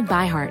we made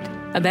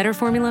ByHeart, a better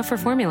formula for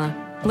formula.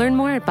 Learn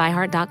more at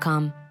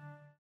byheart.com.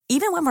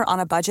 Even when we're on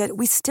a budget,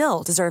 we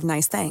still deserve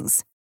nice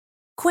things.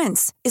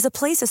 Quince is a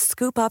place to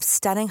scoop up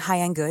stunning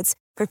high-end goods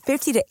for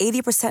 50 to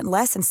 80%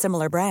 less than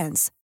similar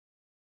brands.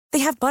 They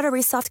have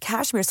buttery soft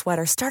cashmere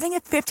sweaters starting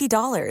at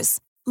 $50,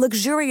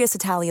 luxurious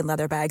Italian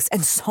leather bags,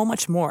 and so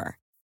much more.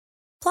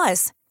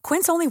 Plus,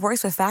 Quince only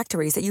works with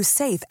factories that use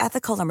safe,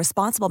 ethical, and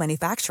responsible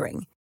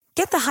manufacturing.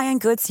 Get the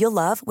high-end goods you'll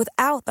love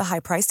without the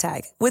high price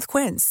tag with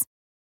Quince.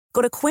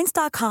 Go to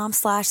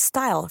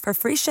quince.com/style for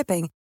free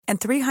shipping and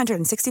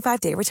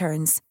 365-day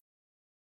returns.